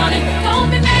ring on it. Don't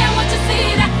be mad, I want you to see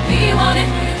that we want it.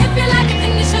 If you like it,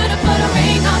 then you should've put a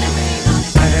ring on it.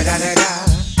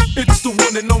 It's the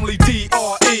one and only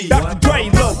D.R.E. Dr. Dre,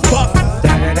 Lil Buck.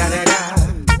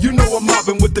 You know I'm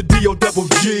mobbing with the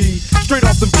D.O.G. Straight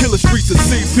off them killer streets of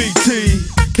CPT.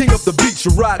 King up the beach,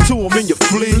 you ride to him in your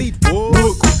fleet.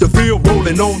 Look, the field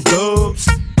rolling on dubs.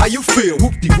 How you feel?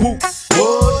 Whoop-de-whoop.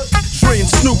 What? Dre and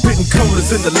Snoop hitting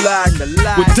corners in the lag.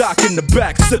 With Doc in the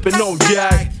back, sipping on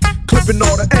yak. Clipping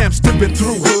all the amps, dipping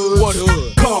through hoods. What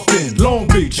hood? Compton, Long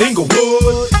Beach,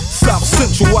 Inglewood. South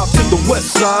Central out to the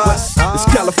west side. It's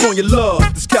California love,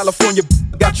 this California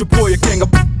got your boy a gang of.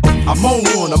 I'm on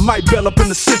one, I might bell up in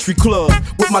the Century Club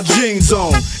with my jeans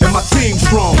on and my team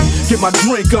strong. Get my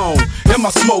drink on and my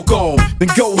smoke on, then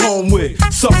go home with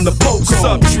something to poke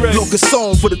on. Locust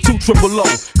song for the 200.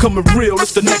 Coming real,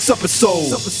 it's the next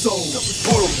episode.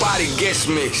 Puro body guest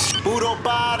mix. Puro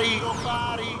body.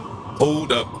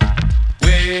 Hold up,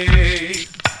 wait.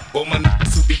 For my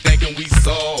niggas who be thinking we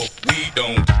soft, we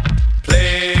don't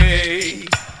play.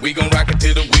 We gon' rock it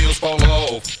till the wheels fall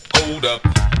off. Hold up,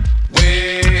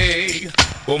 wait.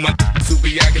 For my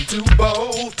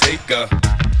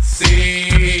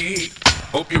see.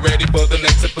 Hope you're ready for the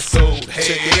next episode. Hey,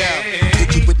 check it out.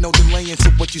 Hit you with no delay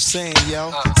into what you saying,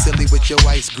 yo. Silly with your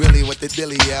ice grilly with the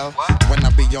dilly, yo. When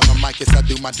I be on the mic, yes, I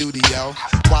do my duty, yo.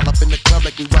 While up in the club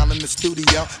like we while in the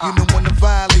studio. You know when to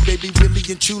violate, baby, really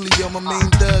and truly, yo. My main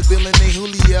thug, villain ain't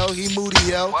Julio, he moody,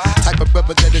 yo. Type of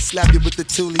brother that'll slap you with the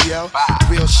tulio.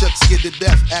 Real shook, scared to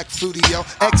death, act fruity, yo.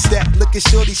 X that, look at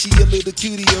shorty, she a little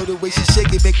cutie, yo. The way she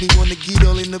shake it make me wanna get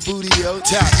all in the booty, yo.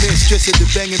 Top mistress of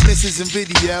the banging misses and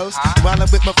videos. While I'm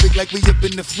with my freak like we up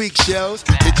in the freak shows.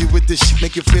 Hit you with this shit,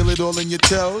 make you feel it all in your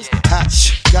toes. Hot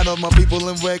shh, got all my people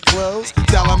in red clothes.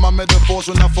 Dialing my metaphors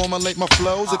when I formulate my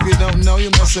flows. If you don't know, you're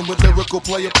messing with lyrical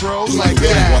player pros like that.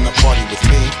 You really wanna party with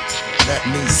me? Let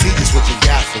me see just what you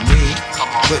got for me.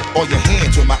 Put all your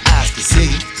hands where my eyes can see.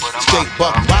 Straight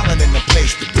buck wildin' in the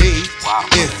place to be.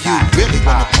 If you really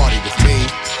wanna party with me,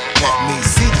 let me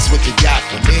see just what you got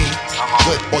for me.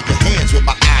 Put all your hands where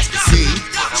my eyes can see.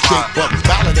 Straight buck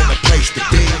wildin' in the place to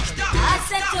be. I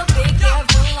said to be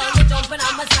careful when you jumping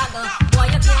on my saddle. Boy,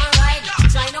 you can't ride,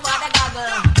 try no bother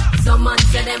goggle. Some man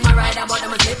say them a ride, but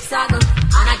them a slip saddle.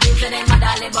 And I keep say them a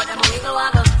dolly, but them a wiggle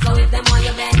waggle. So if them want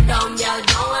you bend down, girl,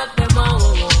 don't help them out.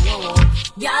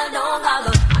 Girl, don't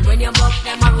goggle. And when you buck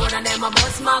them a road and them a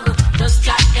bus muggle, just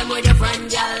chat them with your friend,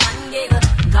 girl, and giggle.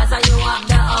 Cause you have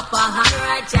the upper hand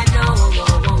right, you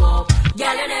know.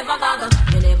 Girl, you never goggle,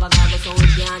 so we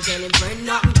can't tell him friend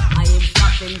nothing. I ain't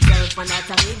flop himself and that's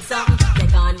a big something.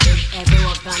 Take on big every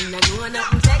work and I know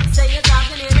nothing. Check say you're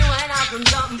talking anywhere now from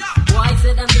something. Boy,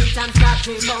 sit them big and start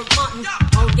dream about mutton.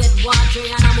 I'll get watery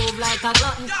and I move like a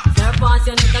glutton. Sir pass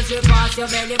your neck and straight pass your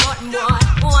belly button, boy.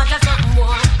 What a something,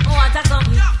 boy, what a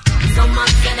something. Some man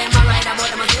say them a ride about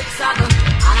them a slip saddle.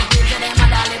 And I keep say them a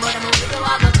dolly but them a wiggle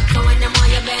waggle. So when them want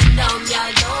you bend down,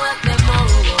 y'all don't help them out.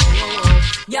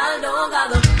 Y'all don't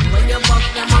goggle. When you buck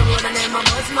them a road and them a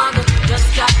bus muggle, just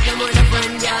chat them with a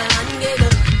friend, y'all, and giggle.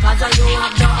 Cause you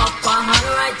have the upper hand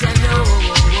right, you know.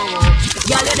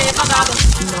 Y'all, you never goggle.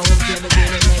 Now I'm feeling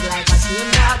the leg like a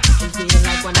shame dog. I'm feeling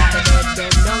like one of the dead,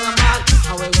 them down a mark.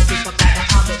 How when you pick up like a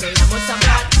habit, they must have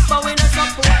blood. But we don't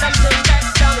support them till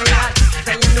that's down the yard.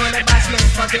 Then you know the bashment,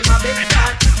 but him a big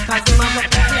start. Cause him a fuck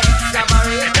the flex, of a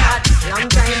real god. Long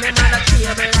time them on the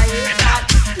table, I hate that.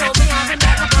 No, me having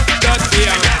like a fucking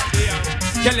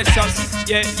Kelly sauce,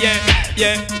 yeah.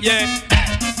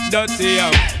 Dirty,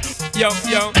 yo.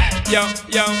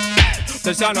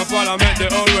 The sound of parliament, the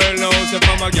whole world knows. If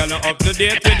I'm a gal up to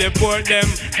date, we deport them.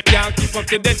 Can't keep up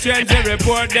to the trends, we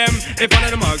report them. If one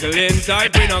of the muggling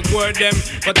type, we not court them.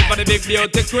 But if I'm the big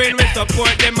beauty queen, we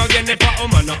support them. Again, if a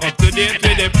woman not up to date,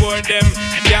 we deport them.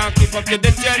 Can't keep up to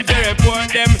the trends, we report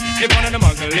them. If one of the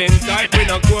muggling type, we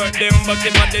not court them. But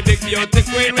if I'm the big beauty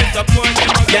queen, we support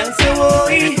them. Can't say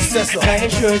woy, can you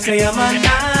sure say I'm a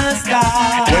nasty?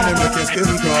 When they make your skin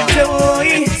crawl. Say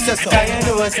woy, can you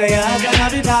know say I'm gonna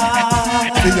be bad?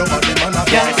 See your body man a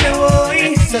can't say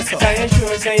woy, can you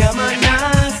sure say I'm a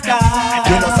nasty?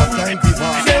 You must have time to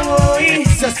pass. Say woy,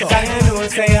 can you know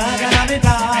say I'm gonna be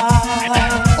bad?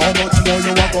 How much more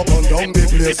you walk up and down the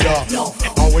place, yeah?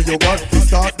 How will you got to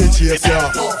start the chase,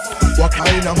 yeah? What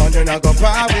kind of man you not go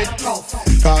par with?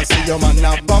 Can't see your man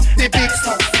have buff the pics.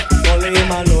 Only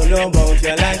him alone know about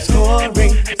your life story.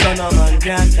 So no man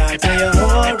can't talk to your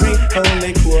worry.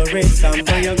 Only chorus some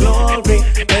for your glory.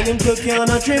 When him took you on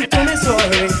a trip to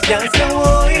Missouri, can't say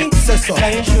woy,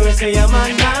 can you sure say I'm a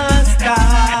nasty?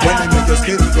 When they make your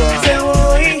skin crawl. Say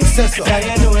woy, can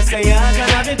you know say you're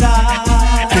gonna be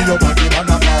bad? See your body man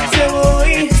a pass. Say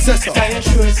woy, can you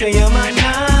sure say I'm a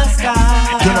nasty?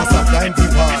 You must have time to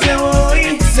pass. Say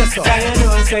woy, can you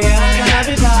know say you're gonna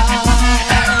be bad?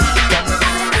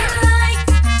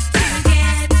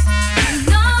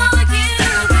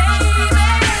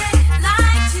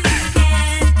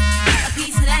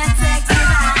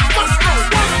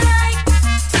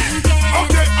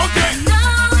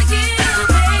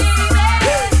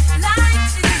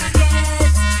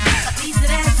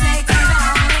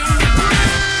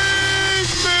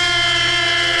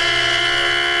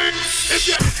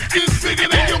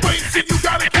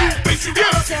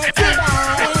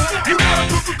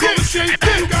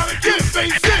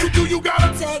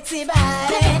 Sexy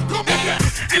body.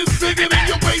 It's bigger than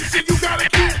your waist and you got a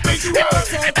cute face. You got a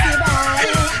sexy body.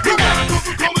 You got a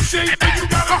Coca-Cola shape and you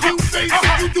got a cute face.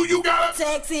 You got a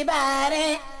sexy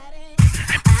body.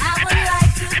 I would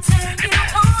like to turn you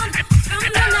on from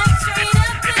the night straight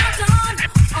up till dawn.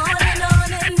 On and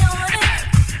on and on and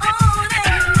on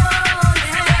and on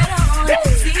and on.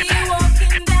 See you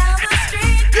walking down the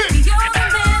street. You're the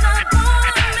man I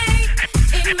wanna meet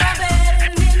in my bed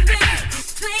and in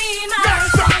between my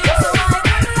sheets. So I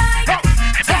would like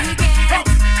to get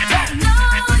to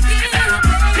know you.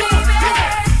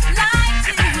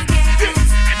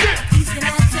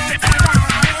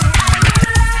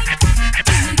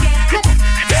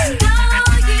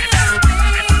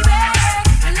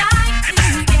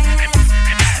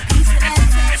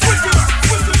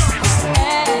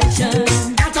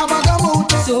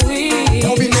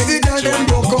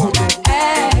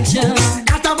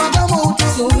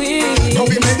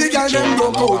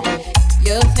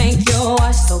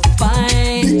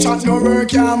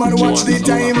 man watch the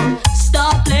time.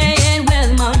 Stop playing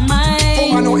with my mind.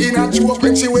 Woman no in a joke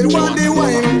when she will want the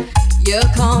wine. You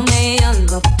call me on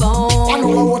the phone. I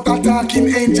know what a talking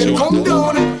angel come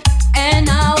down. And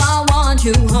now I want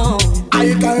you home.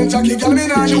 I can't Jackie girl, me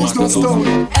nah use no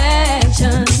stone.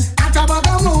 Action. At a bag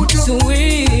of mouth,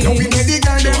 sweet. Don't be made the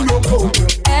girl them broke out.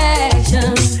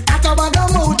 Action. At a bag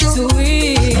of mouth,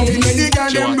 sweet. Don't be made the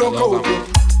girl them broke out.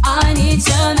 I need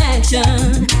some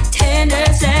action, tender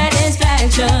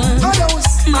satisfaction.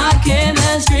 My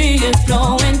chemistry is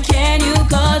flowing. Can you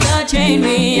cause a chain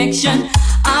reaction?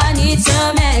 I need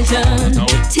some action,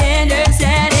 tender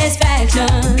satisfaction.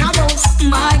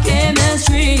 My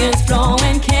chemistry is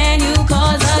flowing. Can you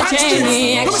cause a chain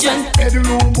reaction?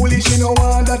 Bedroom bully, she no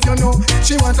want that you know.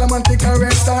 She want a man to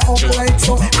caress her up like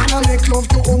so. And I make love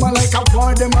to woman like a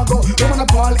war them a go. Woman a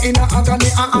ball in a agony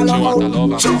and all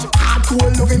about.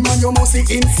 Hardcore loving man, you must be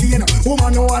insane.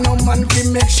 Woman no want no man to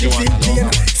make she feel pain.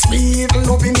 Sweet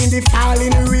loving in the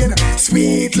falling rain.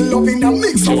 Sweet loving a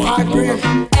mix of hard brain.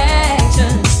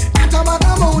 Action. At a bag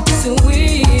of mouth,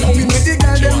 sweet. Don't be made the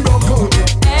girl them broke out.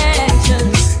 Action.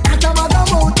 At a bag of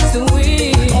mouth,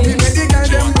 sweet. Don't be made the girl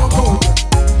them broke out.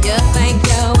 You think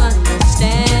you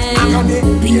understand? Agony,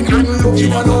 pain and love, you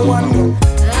don't know one know.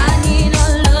 I need a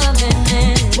loving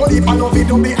man. But if I love it,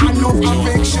 don't be enough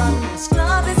affection.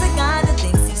 Love is a guy that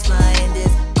thinks he's flying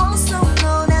this, also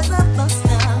known as a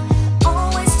buster.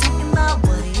 Always talking about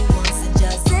what he wants and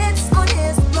just sits on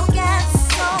his broke ass.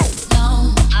 So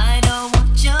no, I don't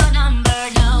want your number.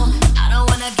 No, I don't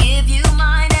wanna give you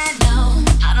mine. And no,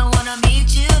 I don't wanna meet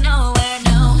you nowhere.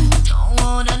 No, don't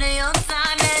want none of your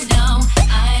time. And no,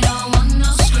 I don't want no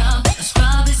scrub. A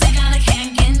scrub is a guy that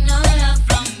can't get no love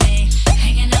from me.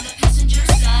 Hanging on the passenger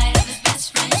side of his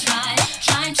best friend's ride,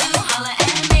 trying to holler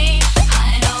at me.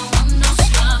 I don't want no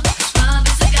scrub. A scrub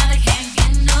is a guy that can't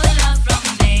get no love from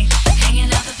me.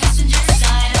 Hanging out the passenger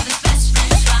side of his best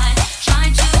friend's ride,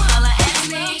 trying to holler at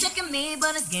me. Checking me,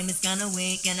 but his game is kinda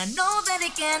weak, and I know that he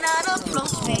cannot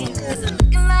approach me. 'Cause I'm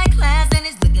looking like class and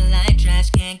he's looking like trash.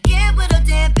 Can't get with a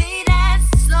deadbeat ass.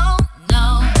 So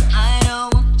no, I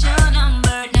don't want your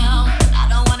number. No, I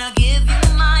don't wanna give you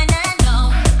mine. And no,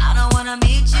 I don't wanna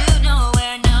meet you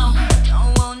nowhere. No,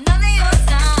 don't want none of your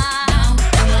time.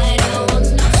 I don't want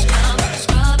no scrub.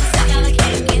 Scrub is a guy that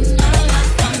can't get no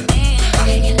love from me.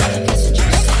 Hanging on the passenger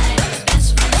side of his best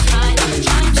friend's ride,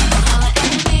 trying to holler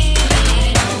at me. I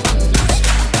don't want no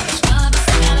scrub. Scrub is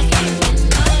a guy that can't get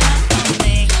no love from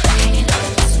me. Hanging on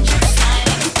the passenger side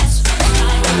of his best friend's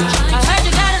ride, I heard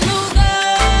you got a new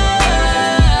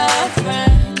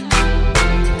girlfriend,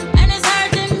 and it's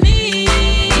hurting me.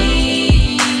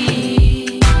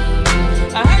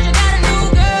 I heard you got a new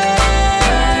girlfriend,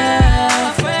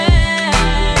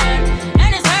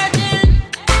 and it's hurting.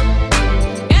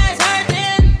 Yeah, it's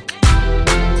hurting.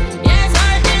 Yeah, it's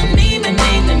hurting me, me,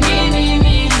 me, me, me, me,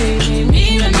 me, me, me,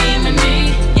 me, me, me.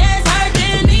 Yeah, it's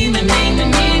hurting me, me, me, me,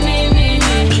 me, me, me,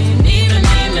 me,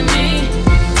 me, me, me.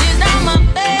 She's not my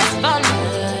best ballin'.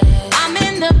 I'm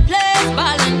in the place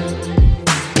ballin'.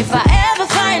 If I ever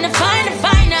find her,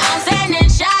 I'm sending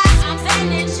shots. I'm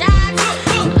sending shots.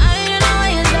 I don't know what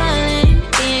you're darling.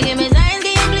 Can you give me signs?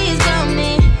 Can you please come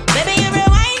me? Baby, you're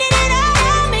rewinding it all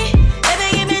on me. Baby,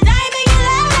 give me time, make you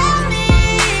love on me.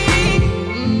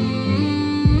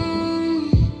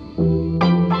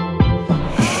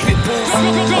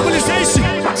 Globalization.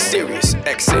 Serious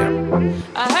XM.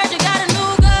 I heard you got a new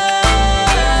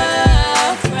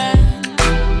girlfriend,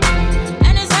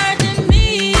 and it's hurting me.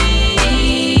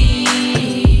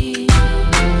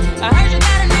 I heard you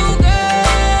got a new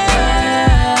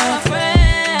girlfriend,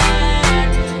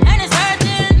 and it's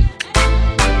hurting.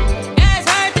 Yeah, it's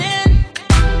hurting.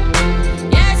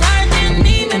 Yeah, it's hurting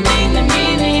me, me, me, me,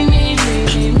 me, me, me,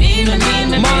 me, me, me,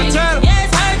 me. Montana. Yeah,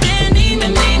 it's hurting me, me,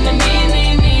 me, me, me,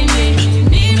 me,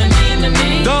 me, me, me, me.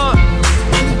 Done.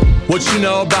 What you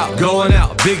know about going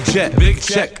out? Big jet, big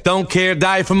check. Don't care,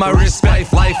 die for my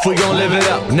respect. Life, we gon' live it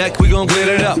up. Neck, we gon'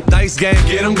 glitter it up. Dice game,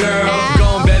 get 'em, girl.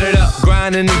 Gon' bet it up.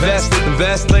 Grind and invest it.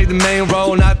 Invest, played the main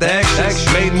role, not the extras.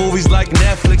 Made movies like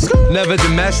Netflix. Never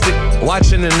domestic.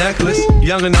 Watching the necklace.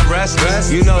 Young and I'm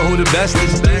restless. You know who the best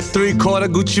is. 3/4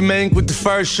 Gucci Mane with the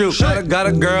first shoe. Got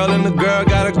a girl and the girl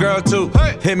got a girl too.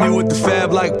 Hit me with the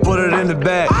fab like put it in the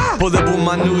bag. Pull up with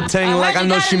my new tank like I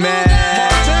know she mad.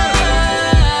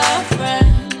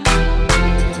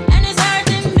 And it's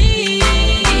hurting me.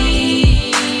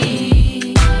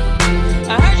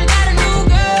 I heard you got a new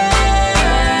girlfriend,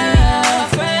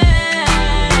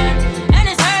 and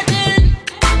it's hurting.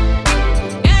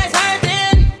 Yeah, it's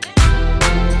hurting.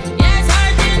 Yeah, it's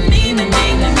hurting me, me, me,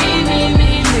 me, me, me,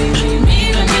 me, me, me,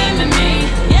 me, me, me.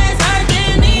 Yeah, it's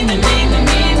hurting me, me, me, me,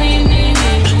 me, me,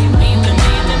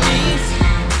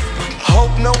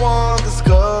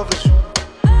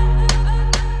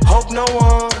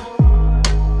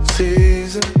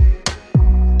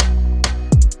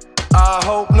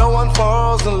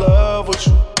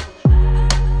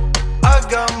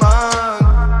 got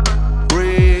mine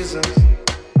reasons.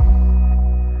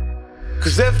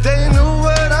 Cause if they knew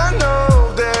what I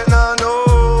know, then I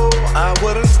know I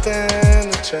wouldn't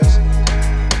stand a chance.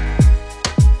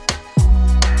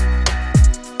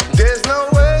 There's no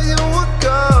way you would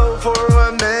go for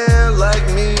a man like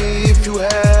me if you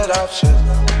had options.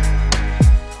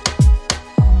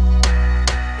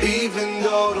 Even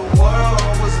though the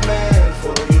world was meant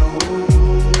for you,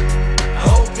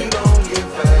 hope you don't get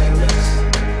famous.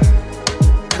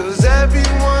 Cause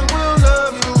everyone will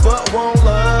love you but won't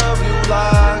love you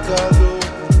like I do.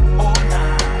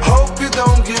 Hope you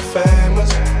don't get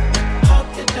famous.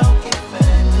 Hope you don't get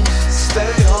famous.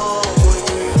 Stay home with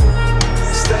me.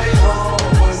 Stay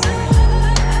home with me.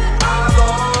 I'll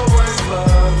always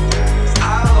love you.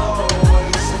 I'll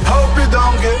always. Hope you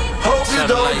don't get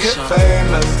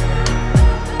famous.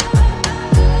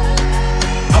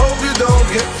 Hope you don't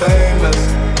get famous.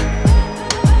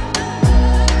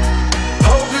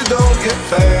 Hope you don't get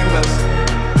famous.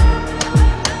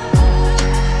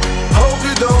 Hope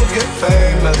you don't get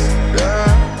famous.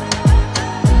 Yeah.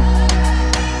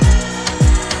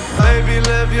 Baby,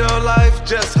 live your life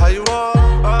just how you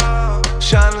are.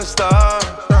 Shining star.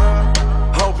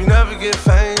 Hope you never get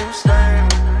famous.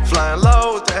 Flying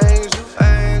low with the angels.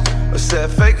 I said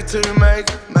fake it till you make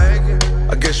it.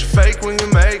 I guess you fake when you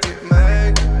make it.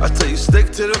 I tell you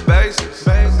stick to the basics.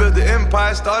 Build the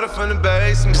empire, started from the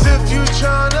basement. If you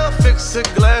tryna fix a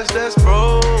glass that's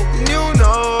broke, you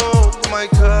know my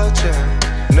culture.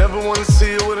 Never wanna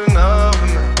see you with another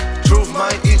man. Truth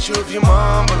might eat you if you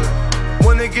mumbling.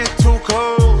 When it get too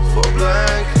cold for a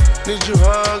blanket, need you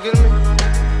hugging me.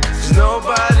 There's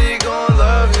nobody gonna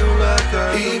love you like I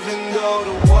do. Even though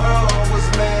the world was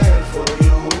meant for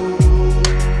you,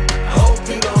 hope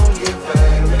you don't get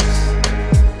famous.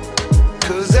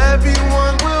 Cause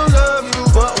everyone will love you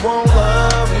but won't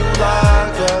love you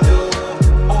like I do.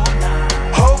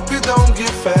 Hope you don't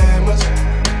get famous.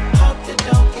 Hope you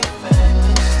don't get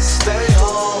famous. Stay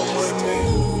home with me.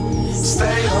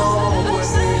 Stay home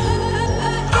with me.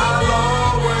 I'll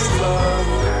always love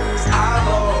you. I'll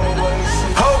always.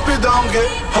 Hope you don't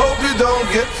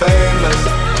get famous.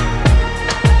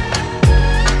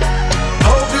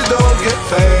 Hope you don't get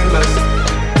famous.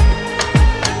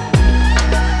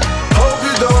 Hope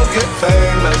you don't get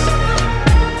famous.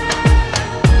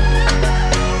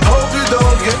 Hope you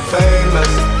don't get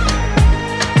famous.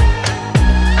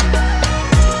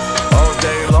 All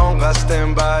day long I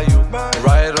stand by you.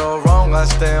 Right or wrong I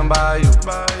stand by you.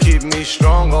 Keep me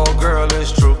strong, oh girl,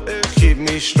 it's true. Keep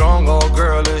me strong, oh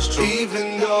girl, it's true.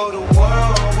 Even though the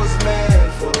world was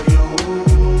meant for you,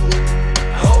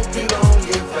 hope you don't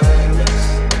get famous.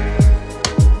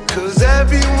 Cause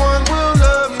everyone will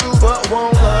love you but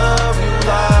won't love you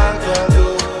like I do.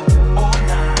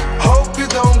 Hope you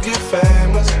don't get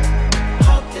famous.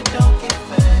 Hope you don't get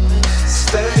famous.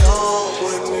 Stay home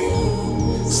with me.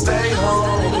 Stay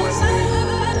home with me.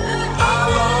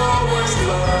 I'll always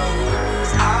love you.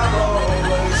 I'll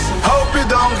always. Hope you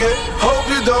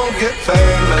don't get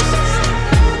famous.